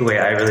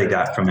takeaway I really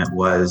got from it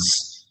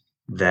was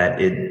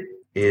that it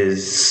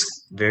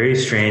is very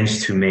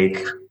strange to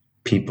make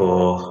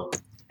people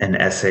an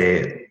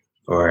essay,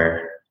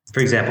 or,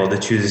 for example, to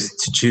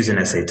choose an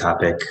essay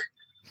topic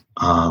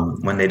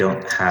when they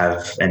don't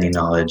have any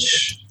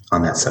knowledge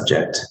on that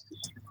subject.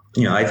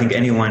 I think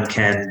anyone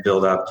can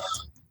build up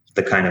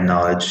the kind of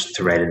knowledge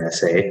to write an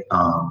essay,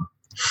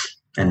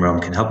 and Rome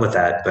can help with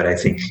that. But I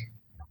think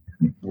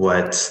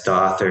what the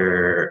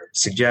author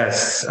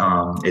suggests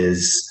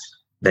is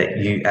that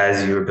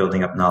as you are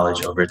building up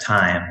knowledge over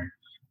time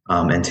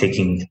and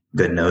taking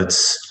good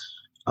notes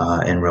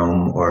in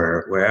Rome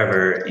or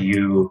wherever,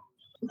 you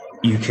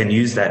can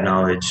use that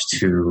knowledge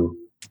to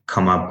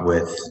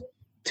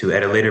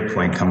at a later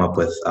point come up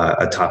with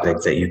a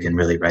topic that you can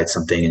really write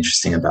something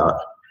interesting about.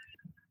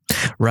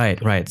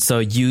 Right. So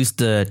use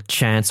the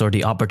chance or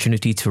the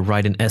opportunity to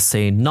write an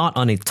essay not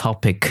on a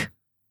topic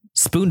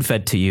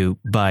spoon-fed to you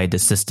by the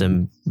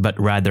system, but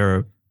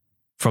rather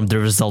from the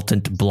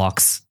resultant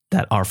blocks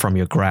that are from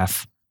your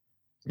graph.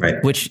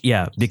 Right. Which,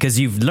 because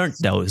you've learned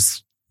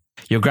those.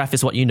 Your graph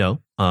is what you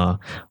know,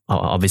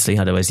 obviously,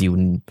 otherwise you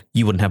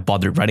wouldn't have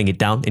bothered writing it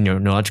down in your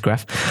knowledge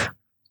graph.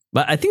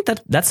 But I think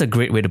that's a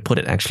great way to put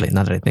it, actually,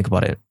 now that I think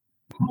about it.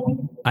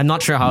 I'm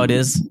not sure how it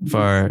is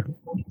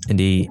in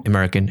the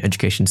American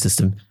education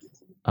system.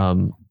 A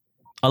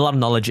lot of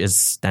knowledge is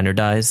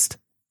standardized,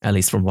 at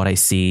least from what I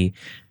see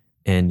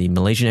in the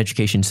Malaysian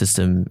education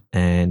system.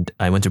 And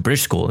I went to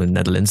British school in the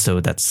Netherlands,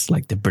 so that's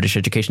like the British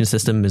education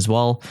system as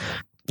well.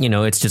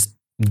 It's just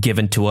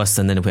given to us,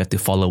 and then we have to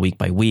follow week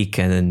by week.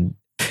 And then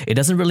it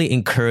doesn't really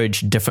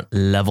encourage different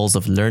levels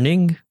of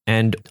learning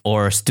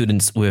or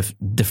students with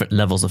different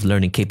levels of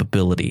learning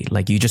capability.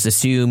 Like, you just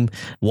assume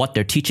what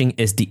they're teaching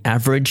is the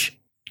average,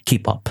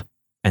 keep up,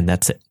 and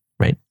that's it,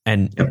 right?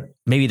 And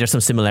maybe there's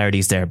some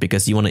similarities there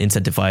because you want to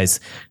incentivize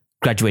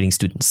graduating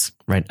students,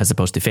 right, as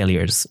opposed to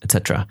failures,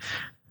 etc.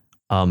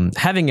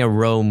 Having a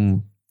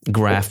Rome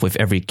graph with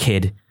every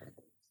kid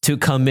to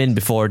come in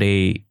before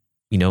they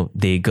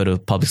go to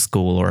public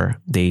school, or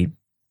they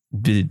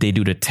do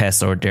the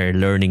test, or they're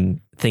learning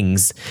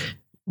things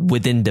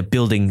within the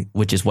building,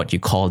 which is what you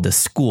call the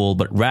school,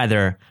 but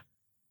rather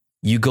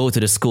you go to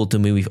the school to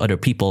meet with other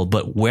people,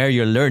 but where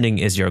you're learning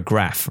is your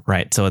graph,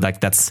 right? So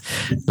that's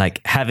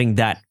like having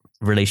that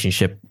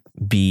relationship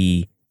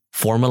be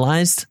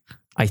formalized,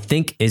 I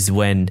think, is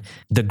when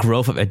the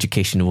growth of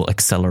education will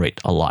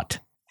accelerate a lot.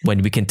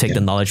 When we can take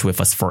the knowledge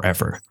with us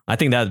forever. I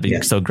think that would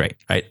be so great,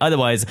 right?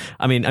 Otherwise,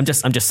 I mean, I'm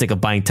just sick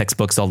of buying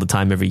textbooks all the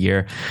time every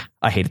year.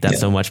 I hate that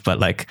so much, but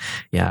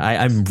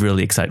I'm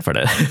really excited for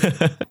that.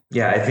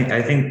 I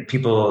think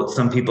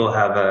some people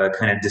have a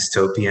kind of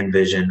dystopian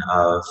vision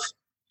or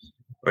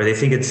they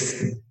think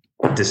it's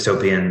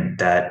dystopian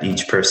that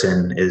each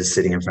person is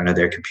sitting in front of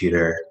their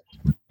computer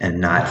and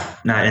not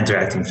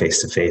interacting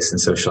face to face and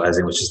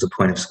socializing, which is the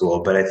point of school.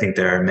 But I think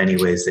there are many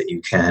ways that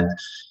you can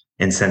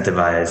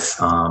incentivize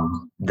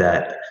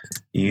that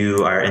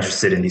you are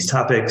interested in these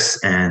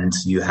topics and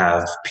you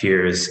have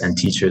peers and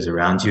teachers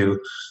around you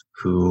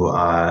who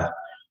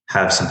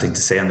have something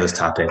to say on those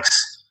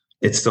topics.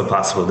 It's still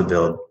possible to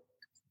build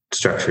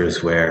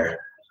structures where,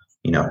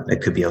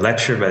 it could be a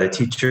lecture by the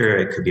teacher,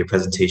 it could be a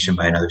presentation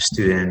by another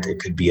student, it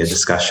could be a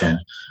discussion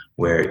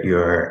where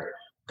you're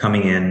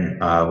coming in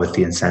with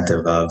the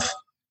incentive of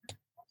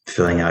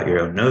filling out your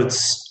own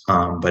notes,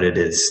 but it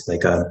is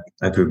like a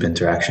group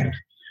interaction.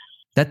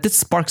 That did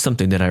spark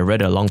something that I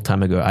read a long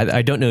time ago.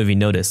 I don't know if you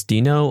noticed. Do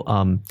you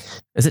know,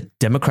 is it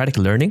democratic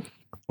learning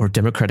or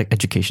democratic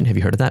education? Have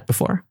you heard of that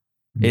before?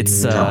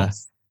 It's, no.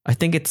 I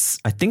think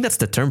that's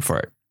the term for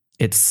it.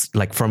 It's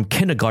like from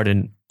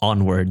kindergarten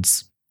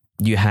onwards,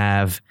 you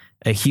have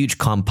a huge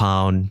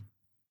compound,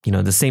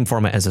 the same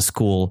format as a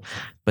school,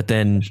 but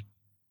then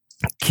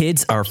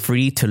kids are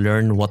free to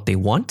learn what they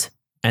want.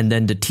 And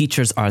then the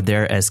teachers are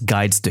there as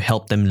guides to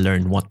help them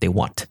learn what they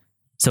want.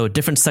 So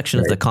different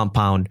sections of the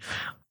compound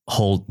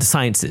hold the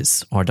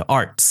sciences or the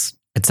arts,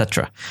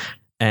 etc.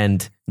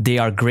 And they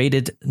are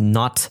graded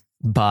not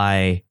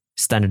by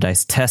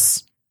standardized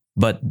tests,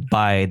 but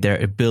by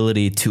their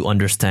ability to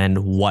understand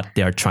what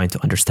they are trying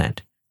to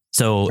understand.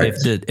 So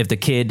if the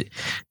kid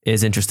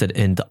is interested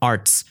in the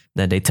arts,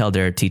 then they tell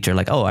their teacher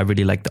like, "Oh, I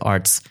really like the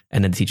arts,"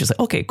 and then the teacher's like,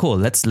 "Okay, cool.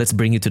 Let's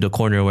bring you to the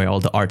corner where all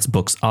the arts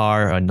books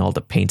are and all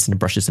the paints and the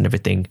brushes and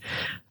everything,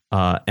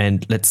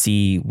 and let's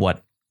see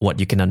what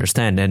you can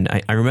understand." And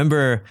I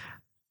remember.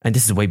 And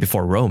this is way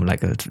before Rome,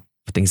 like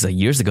I think it's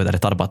years ago that I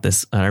thought about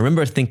this. I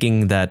remember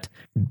thinking that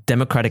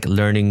democratic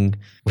learning,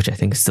 which I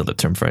think is still the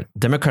term for it,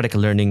 democratic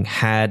learning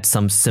had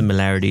some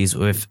similarities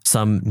with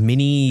some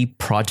mini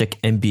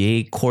project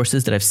MBA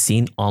courses that I've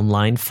seen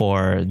online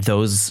for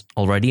those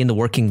already in the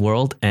working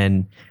world.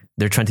 And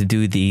they're trying to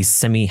do these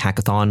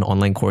semi-hackathon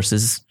online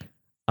courses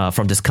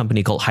from this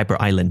company called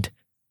Hyper Island.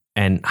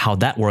 And how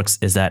that works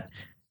is that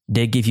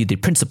they give you the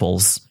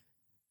principles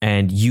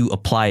and you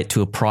apply it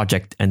to a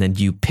project, and then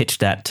you pitch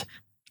that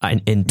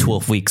in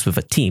 12 weeks with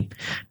a team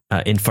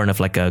in front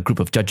of like a group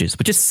of judges,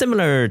 which is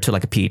similar to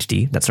like a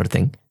PhD, that sort of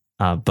thing,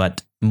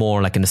 but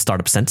more like in a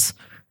startup sense.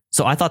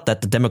 So I thought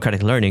that the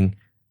democratic learning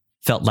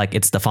felt like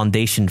it's the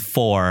foundation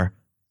for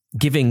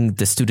giving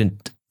the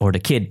student or the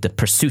kid the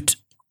pursuit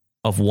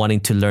of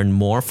wanting to learn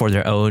more for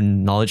their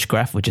own knowledge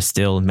graph, which is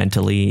still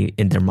mentally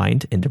in their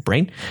mind, in their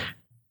brain,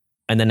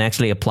 and then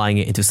actually applying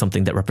it into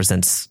something that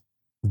represents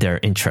their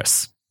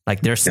interests.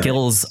 Like their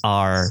skills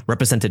are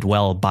represented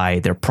well by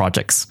their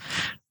projects.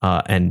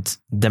 And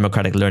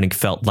democratic learning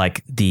felt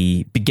like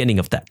the beginning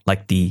of that,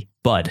 like the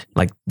bud,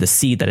 like the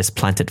seed that is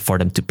planted for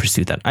them to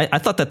pursue that. I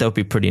thought that would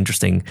be pretty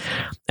interesting.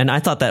 And I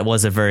thought that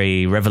was a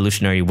very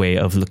revolutionary way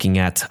of looking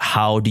at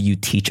how do you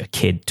teach a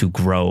kid to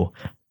grow,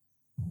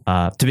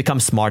 to become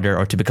smarter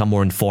or to become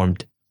more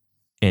informed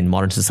in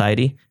modern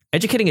society.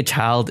 Educating a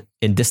child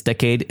in this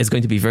decade is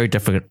going to be very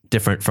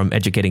different from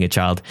educating a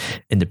child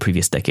in the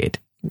previous decade.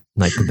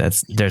 Like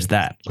there's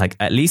that, like,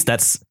 at least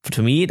that's,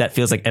 to me, that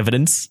feels like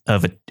evidence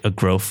of a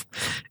growth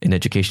in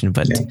education,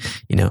 but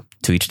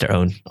to each their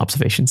own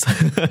observations.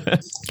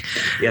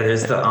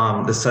 There's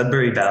the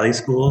Sudbury Valley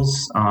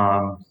schools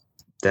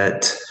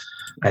that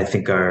I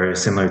think are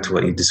similar to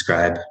what you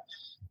describe.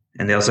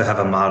 And they also have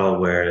a model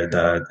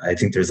where I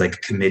think there's like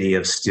a committee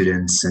of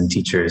students and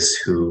teachers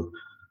who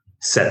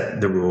set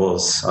the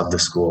rules of the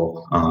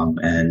school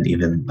and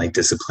even like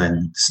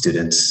discipline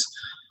students.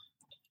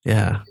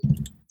 Yeah.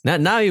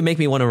 Now you make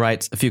me want to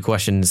write a few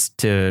questions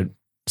to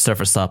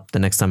surface up the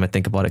next time I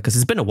think about it, because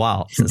it's been a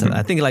while since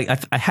I think like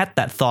I had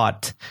that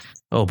thought.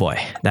 Oh boy,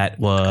 that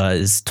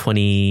was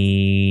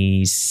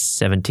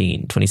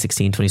 2016,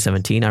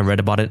 2017. I read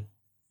about it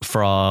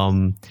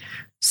from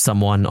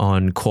someone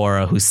on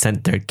Quora who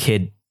sent their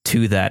kid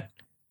to that,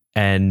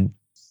 and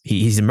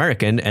he's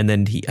American, and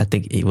then I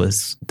think it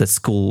was the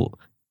school,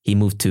 he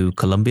moved to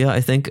Columbia,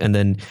 I think, and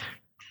then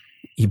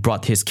he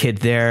brought his kid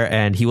there,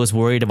 and he was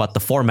worried about the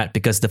format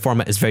because the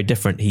format is very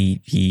different.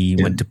 He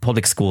went to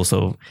public school,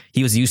 so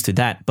he was used to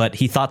that, but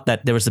he thought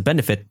that there was a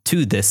benefit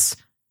to this,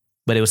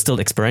 but it was still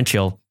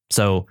experiential.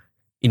 So,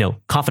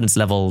 confidence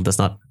level does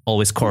not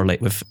always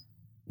correlate with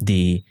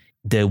the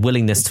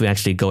willingness to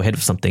actually go ahead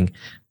with something.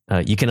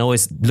 You can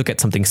always look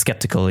at something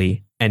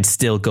skeptically and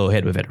still go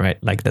ahead with it,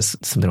 right? Like that's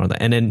something like that.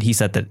 And then he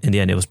said that in the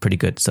end, it was pretty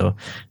good. So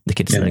the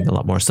kid is learning a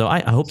lot more. So I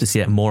hope to see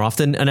that more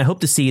often. And I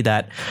hope to see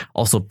that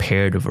also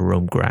paired with a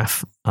Roam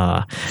graph,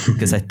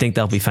 because I think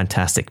that'll be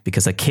fantastic,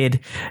 because a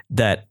kid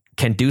that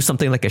can do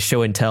something like a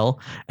show and tell,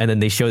 and then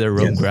they show their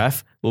Roam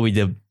graph will be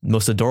the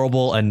most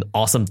adorable and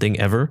awesome thing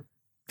ever.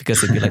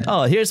 Because it'd be like,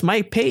 oh, here's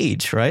my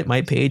page, right?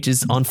 My page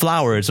is on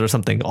flowers or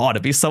something. Oh,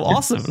 that'd be so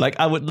awesome. Like,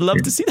 I would love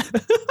to see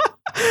that.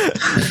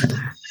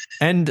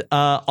 And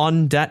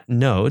on that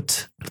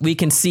note, we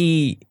can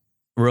see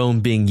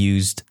Roam being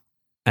used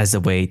as a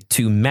way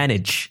to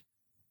manage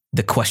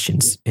the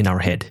questions in our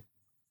head,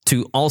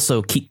 to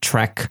also keep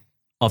track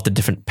of the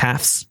different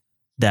paths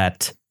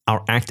that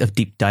our act of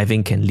deep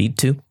diving can lead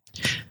to.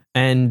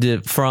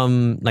 And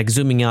from like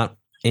zooming out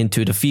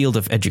into the field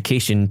of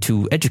education,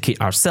 to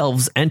educate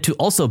ourselves and to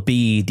also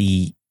be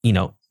the,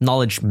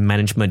 knowledge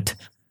management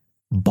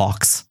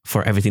box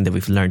for everything that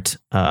we've learned.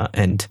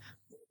 And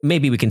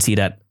maybe we can see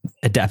that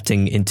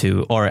adapting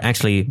into, or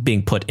actually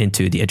being put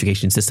into, the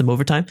education system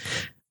over time.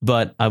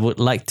 But I would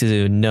like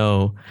to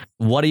know,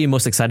 what are you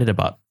most excited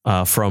about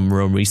from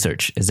Roam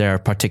Research? Is there a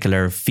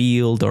particular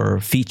field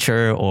or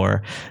feature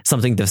or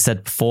something they've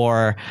said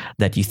before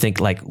that you think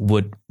like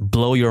would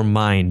blow your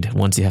mind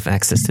once you have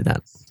access to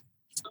that?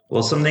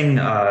 Well, something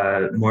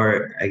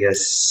more, I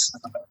guess,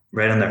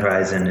 right on the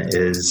horizon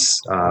is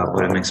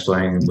what I'm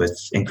exploring with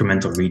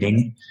incremental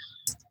reading.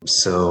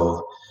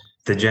 So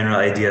the general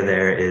idea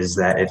there is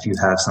that if you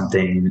have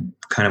something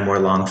kind of more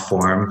long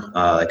form,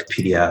 like a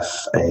PDF,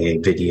 a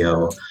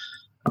video,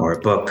 or a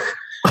book,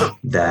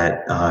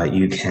 that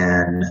you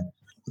can,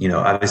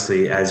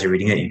 obviously as you're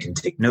reading it, you can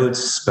take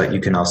notes, but you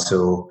can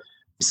also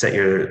set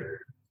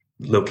your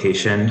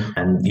location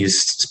and use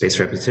spaced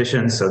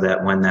repetition so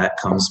that when that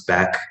comes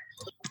back,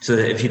 so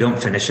that if you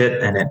don't finish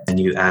it and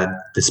you add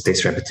the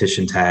spaced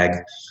repetition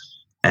tag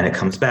and it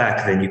comes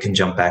back, then you can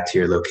jump back to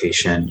your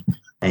location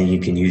and you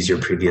can use your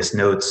previous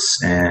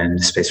notes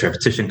and spaced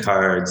repetition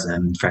cards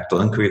and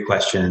fractal inquiry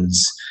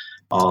questions,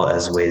 all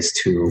as ways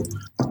to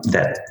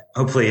that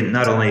hopefully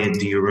not only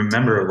do you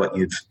remember what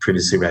you've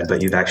previously read,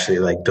 but you've actually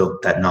like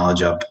built that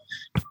knowledge up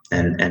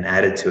and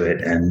added to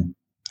it and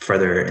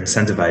further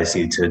incentivize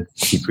you to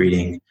keep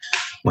reading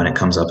when it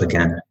comes up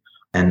again.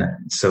 And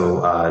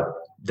so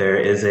there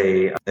is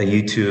a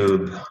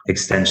YouTube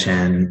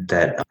extension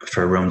that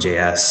for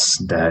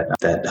Rome.js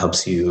that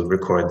helps you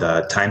record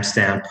the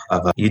timestamp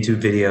of a YouTube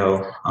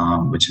video,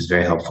 which is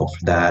very helpful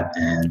for that.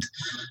 And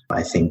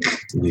I think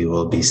we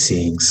will be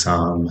seeing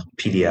some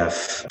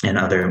PDF and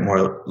other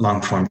more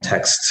long-form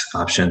text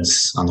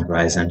options on the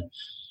horizon.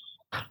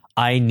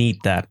 I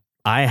need that.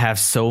 I have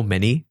so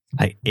many.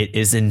 It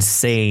is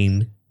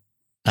insane.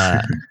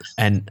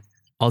 And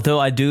although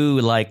I do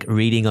like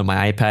reading on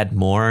my iPad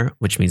more,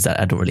 which means that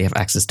I don't really have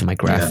access to my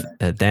graph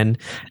then.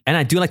 And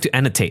I do like to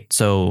annotate.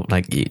 So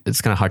like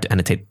it's kind of hard to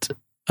annotate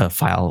a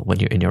file when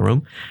you're in your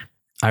room.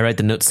 I write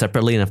the notes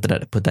separately, and after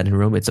that I put that in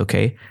Roam. It's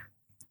okay.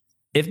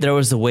 If there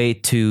was a way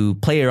to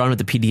play around with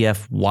the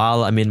PDF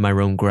while I'm in my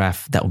Roam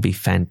graph, that would be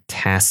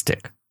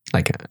fantastic.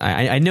 Like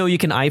I know you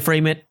can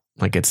iframe it.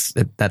 Like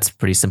that's a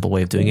pretty simple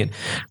way of doing it.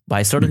 But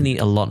I sort of need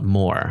a lot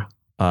more.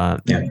 I'm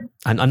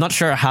not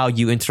sure how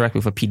you interact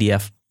with a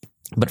PDF.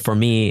 But for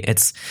me,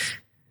 it's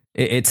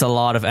a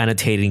lot of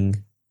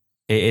annotating.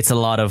 It's a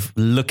lot of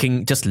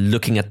looking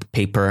at the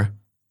paper.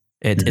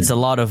 It's a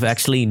lot of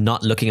actually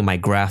not looking at my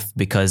graph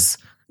because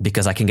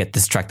I can get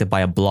distracted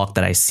by a block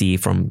that I see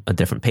from a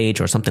different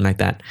page or something like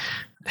that.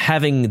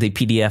 Having the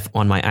PDF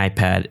on my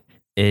iPad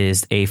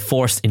is a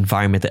forced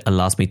environment that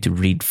allows me to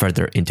read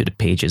further into the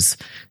pages.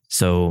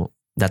 So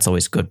that's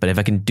always good. But if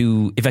I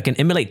can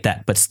emulate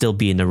that, but still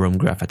be in the Roam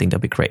graph, I think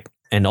that'd be great.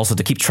 And also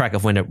to keep track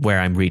of where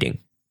I'm reading,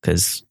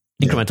 because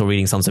incremental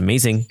reading sounds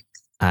amazing.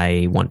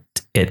 I want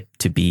it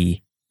to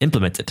be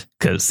implemented,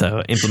 because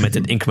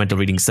implemented incremental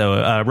reading.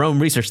 So Roam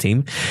research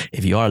team,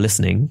 if you are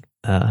listening,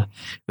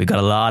 we've got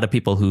a lot of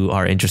people who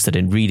are interested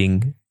in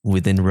reading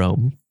within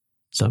Roam.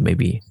 So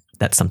maybe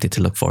that's something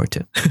to look forward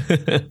to.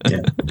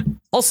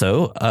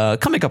 Also,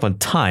 coming up on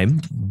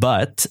time,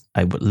 but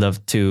I would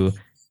love to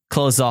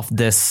close off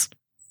this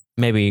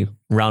maybe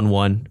round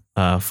one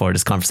for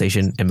this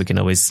conversation, and we can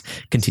always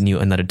continue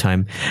another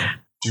time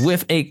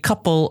with a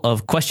couple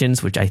of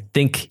questions, which I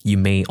think you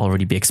may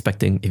already be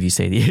expecting if you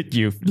say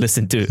you've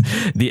listened to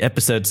the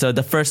episode. So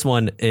the first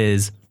one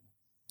is,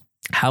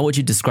 how would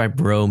you describe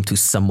Roam to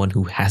someone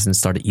who hasn't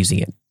started using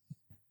it?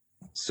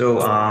 So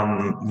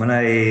when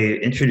I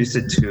introduced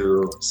it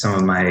to some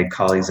of my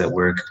colleagues at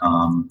work,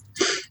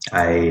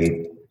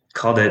 I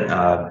called it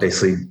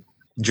basically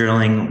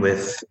journaling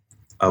with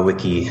a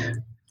wiki,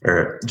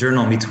 or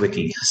journal meets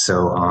wiki.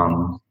 So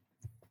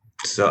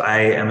I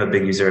am a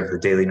big user of the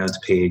Daily Notes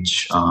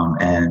page,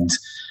 and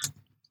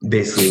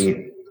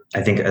basically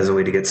I think as a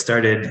way to get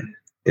started,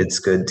 it's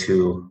good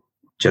to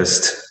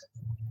just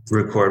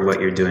record what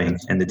you're doing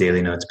in the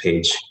Daily Notes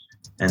page.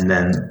 And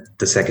then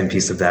the second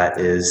piece of that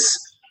is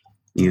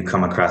you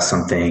come across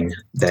something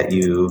that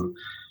you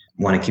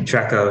want to keep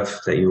track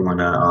of, that you want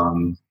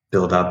to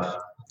build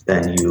up,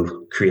 then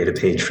you create a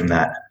page from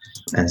that.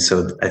 And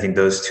so I think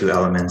those two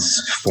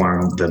elements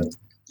form the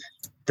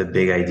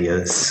big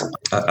ideas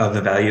of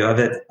the value of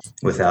it,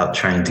 without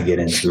trying to get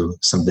into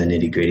some of the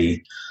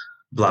nitty-gritty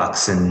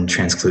blocks and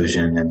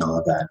transclusion and all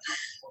of that.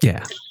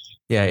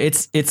 Yeah,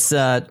 it's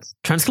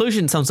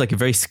transclusion sounds like a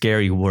very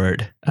scary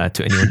word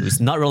to anyone who's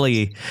not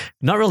really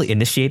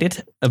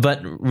initiated, but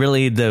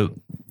really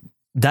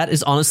that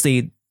is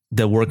honestly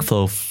the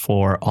workflow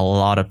for a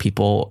lot of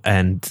people,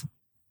 and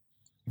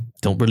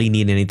don't really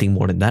need anything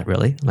more than that,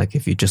 really. Like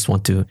if you just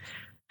want to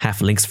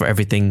have links for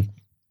everything,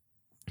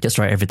 just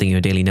write everything in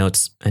your Daily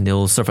Notes and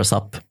it'll surface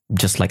up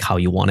just like how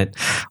you want it.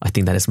 I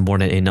think that is more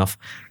than enough.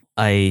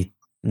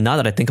 Now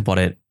that I think about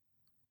it,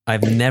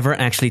 I've never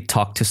actually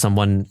talked to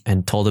someone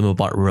and told them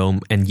about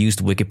Roam and used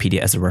Wikipedia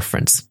as a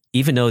reference,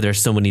 even though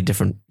there's so many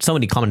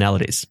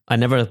commonalities. I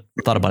never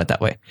thought about it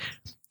that way.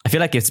 I feel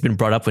like it's been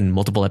brought up in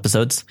multiple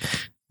episodes,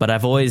 but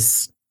I've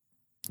always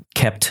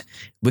kept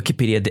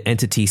Wikipedia, the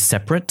entity,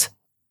 separate,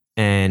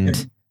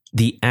 and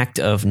the act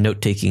of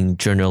note-taking,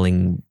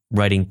 journaling,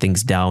 writing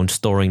things down,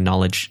 storing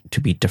knowledge to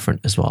be different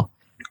as well.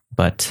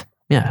 But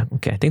yeah,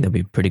 okay, I think that'd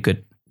be a pretty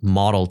good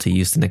model to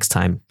use the next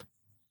time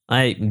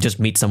I just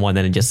meet someone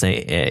and just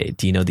say, hey,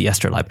 do you know the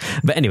Astrolab?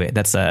 But anyway,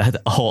 that's a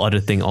whole other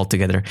thing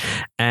altogether.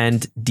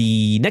 And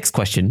the next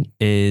question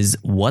is,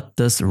 what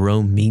does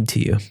Roam mean to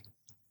you?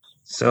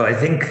 So I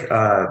think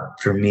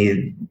for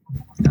me,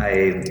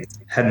 I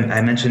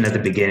mentioned at the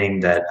beginning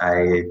that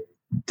I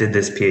did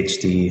this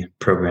PhD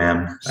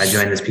program. I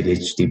joined this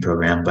PhD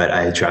program, but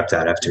I dropped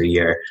out after a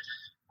year.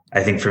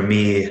 I think for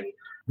me,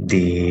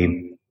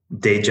 the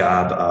day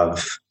job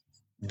of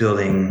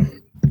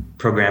building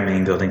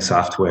programming, building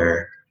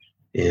software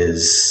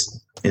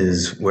is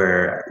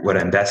where what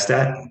I'm best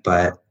at.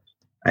 But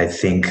I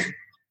think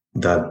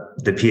the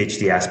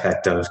PhD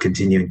aspect of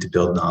continuing to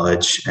build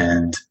knowledge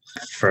and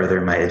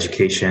further my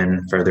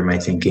education, further my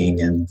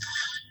thinking, and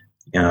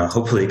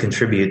hopefully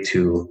contribute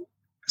to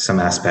some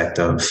aspect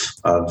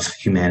of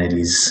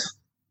humanity's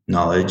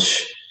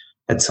knowledge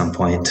at some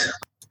point.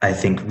 I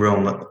think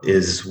Roam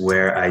is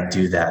where I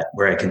do that,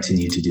 where I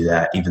continue to do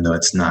that, even though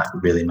it's not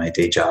really my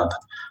day job.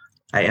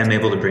 I am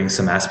able to bring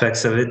some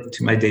aspects of it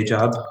to my day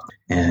job,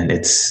 and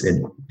it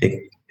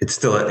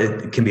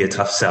can be a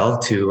tough sell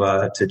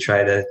to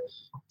try to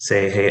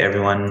say, hey,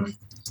 everyone,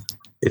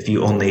 if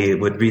you only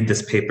would read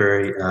this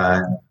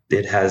paper,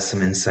 it has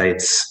some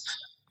insights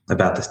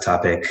about this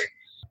topic.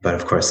 But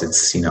of course,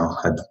 it's, a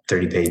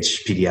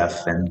 30-page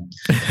PDF, and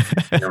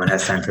no one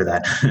has time for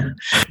that.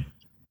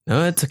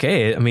 No, it's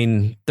okay. I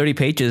mean, 30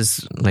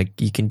 pages, like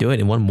you can do it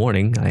in one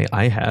morning.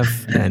 I have,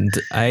 and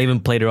I even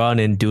played around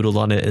and doodled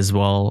on it as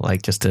well,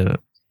 like just to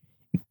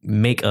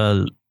make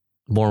a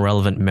more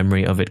relevant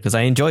memory of it, because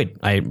I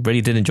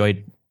really did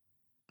enjoy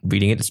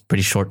reading it. It's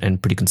pretty short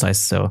and pretty concise.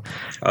 So,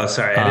 oh,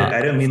 sorry,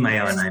 I didn't mean my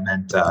own. I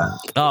meant.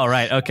 Oh,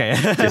 right. Okay.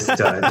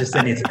 just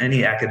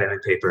any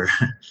academic paper.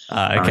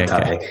 Okay.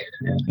 Topic. Okay.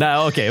 Yeah.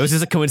 No, okay. It was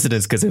just a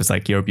coincidence because it was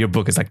like your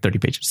book is like 30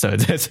 pages, so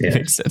it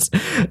makes sense.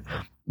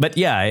 But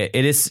yeah,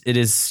 it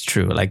is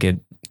true. Like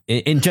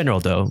in general,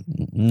 though,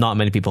 not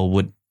many people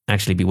would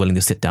actually be willing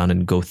to sit down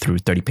and go through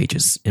 30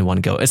 pages in one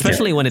go,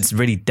 especially when it's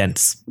really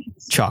dense,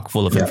 chock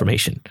full of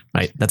information,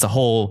 right? That's a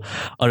whole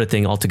other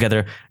thing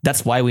altogether.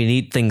 That's why we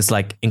need things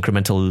like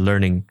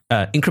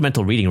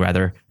incremental reading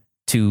rather,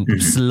 to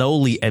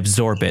slowly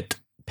absorb it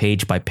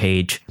page by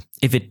page.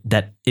 If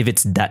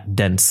it's that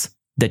dense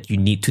that you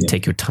need to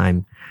take your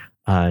time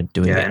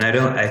doing it. And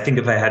I think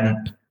if I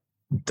hadn't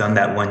done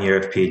that 1 year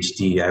of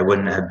PhD, I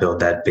wouldn't have built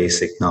that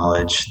basic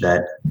knowledge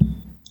that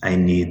I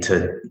need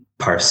to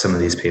parse some of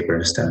these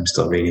papers that I'm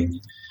still reading.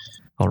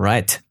 All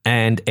right.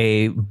 And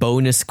a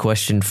bonus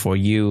question for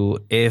you.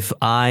 If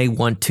I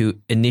want to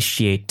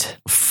initiate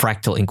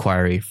fractal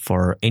inquiry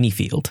for any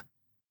field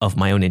of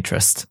my own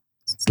interest,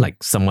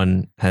 like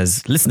someone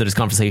has listened to this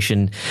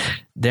conversation,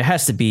 there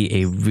has to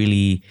be a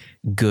really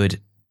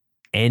good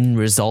end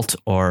result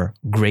or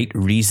great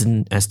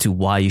reason as to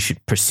why you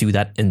should pursue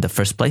that in the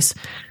first place.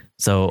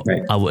 So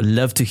I would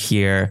love to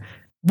hear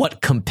what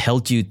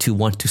compelled you to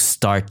want to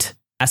start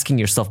asking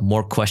yourself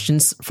more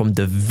questions from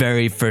the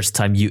very first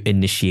time you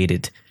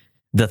initiated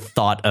the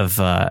thought of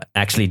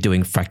actually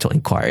doing fractal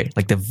inquiry,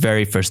 like the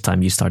very first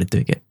time you started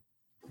doing it.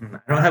 I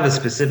don't have a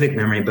specific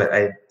memory, but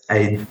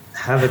I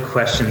have a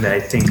question that I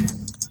think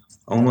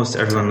almost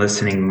everyone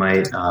listening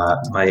might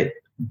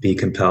be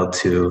compelled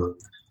to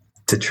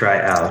try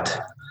out,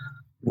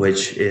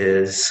 which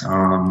is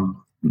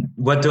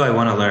what do I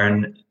want to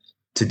learn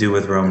to do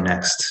with Roam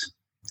next?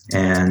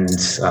 And,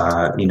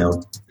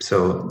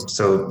 so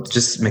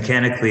just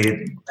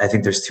mechanically, I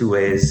think there's two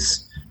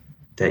ways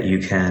that you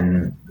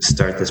can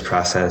start this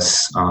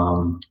process.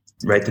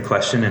 Write the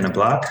question in a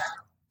block,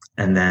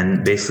 and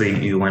then basically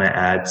you want to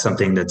add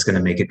something that's going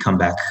to make it come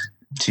back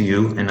to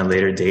you in a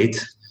later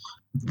date.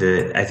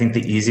 I think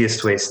the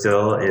easiest way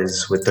still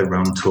is with the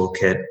Roam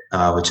toolkit,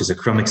 which is a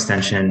Chrome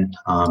extension,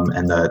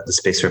 and the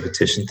space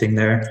repetition thing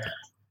there.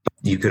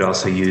 You could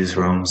also use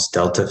Roam's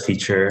Delta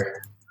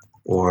feature,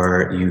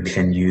 or you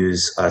can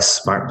use a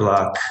smart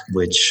block,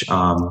 which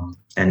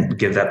and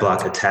give that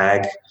block a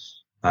tag.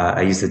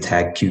 I use the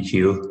tag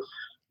QQ,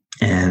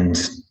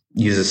 and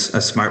use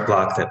a smart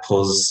block that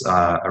pulls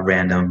a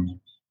random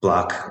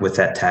block with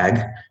that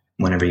tag.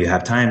 Whenever you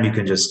have time, you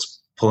can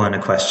just pull in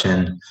a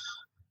question.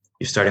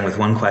 You're starting with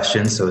one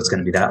question, so it's going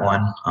to be that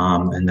one.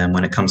 And then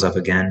when it comes up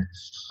again,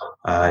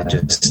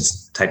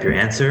 just type your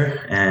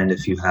answer. And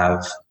if you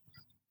have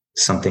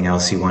something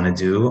else you want to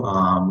do,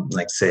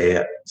 like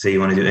say you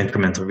want to do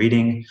incremental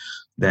reading,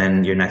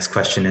 then your next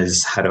question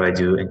is, how do I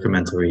do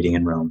incremental reading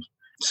in Roam?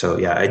 So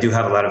yeah, I do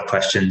have a lot of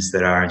questions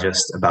that are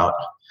just about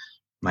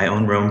my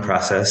own Roam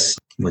process,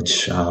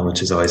 which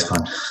is always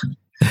fun.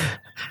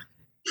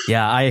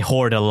 Yeah, I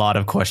hoard a lot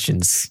of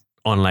questions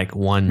on like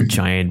one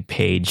giant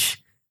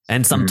page.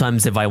 And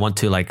sometimes if I want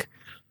to like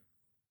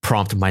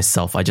prompt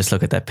myself, I just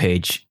look at that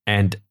page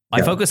and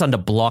I focus on the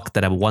block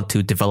that I want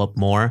to develop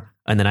more.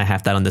 And then I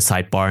have that on the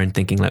sidebar and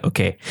thinking like,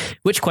 okay,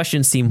 which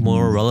questions seem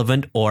more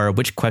relevant, or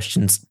which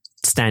questions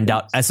stand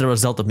out as a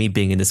result of me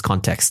being in this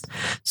context.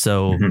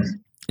 So,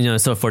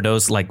 so for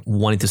those like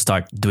wanting to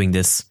start doing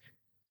this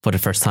for the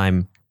first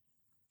time,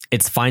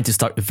 it's fine to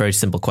start with very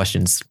simple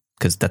questions,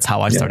 because that's how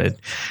I started.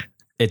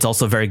 It's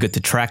also very good to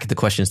track the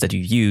questions that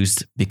you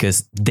used,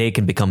 because they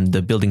can become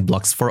the building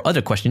blocks for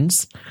other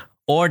questions,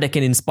 or they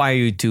can inspire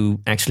you to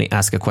actually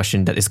ask a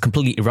question that is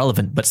completely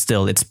irrelevant, but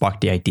still it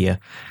sparked the idea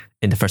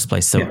in the first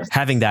place. So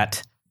having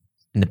that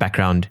in the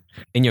background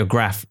in your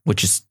graph,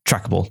 which is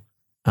trackable,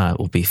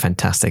 will be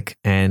fantastic.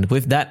 And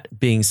with that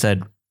being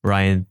said,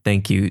 Ryan,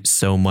 thank you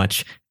so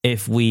much.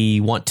 If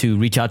we want to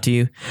reach out to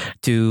you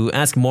to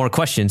ask more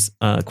questions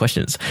for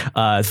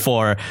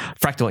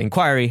fractal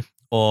inquiry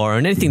or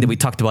anything that we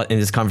talked about in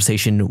this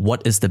conversation,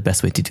 what is the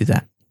best way to do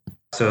that?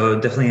 So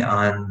definitely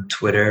on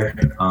Twitter,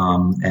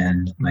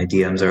 and my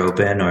DMs are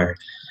open, or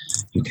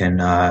you can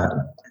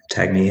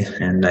tag me,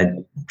 and I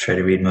try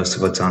to read most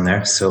of what's on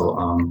there. So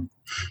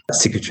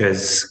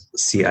Cicatriz,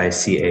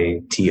 Cicatriz.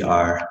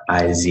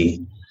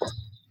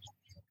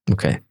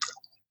 Okay.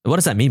 What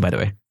does that mean, by the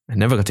way? I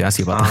never got to ask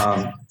you about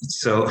that.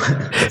 So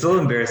it's a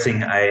little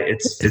embarrassing.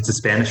 It's a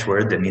Spanish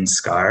word that means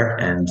scar,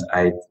 and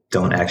I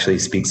don't actually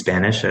speak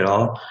Spanish at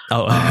all.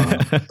 Oh,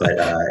 but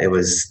it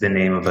was the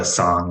name of a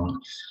song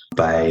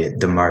by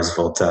the Mars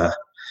Volta,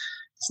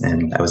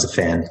 and I was a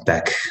fan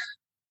back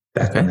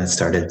back when that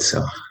started.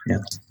 So, yeah.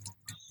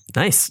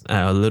 Nice.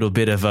 A little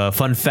bit of a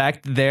fun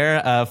fact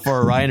there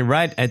for Ryan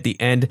right at the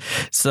end.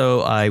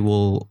 So I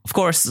will, of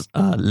course,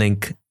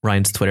 link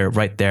Ryan's Twitter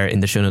right there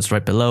in the show notes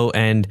right below.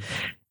 And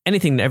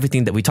everything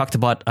that we talked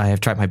about, I have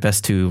tried my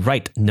best to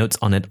write notes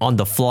on it on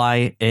the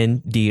fly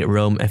in the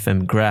Roam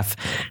FM graph.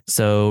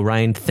 So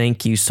Ryan,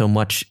 thank you so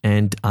much.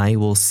 And I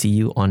will see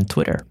you on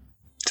Twitter.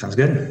 Sounds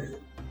good.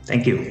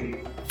 Thank you.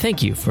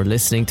 Thank you for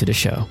listening to the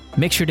show.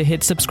 Make sure to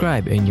hit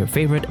subscribe in your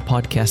favorite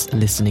podcast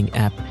listening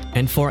app.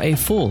 And for a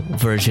full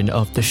version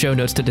of the show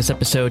notes to this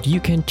episode, you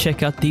can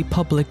check out the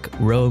public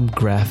Roam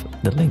graph.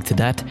 The link to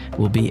that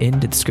will be in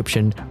the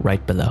description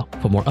right below.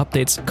 For more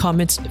updates,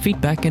 comments,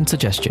 feedback, and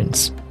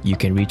suggestions, you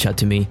can reach out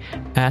to me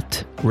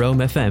at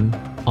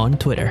RoamFM on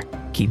Twitter.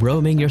 Keep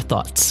roaming your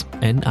thoughts,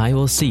 and I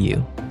will see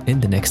you in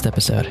the next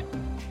episode.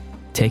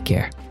 Take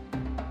care.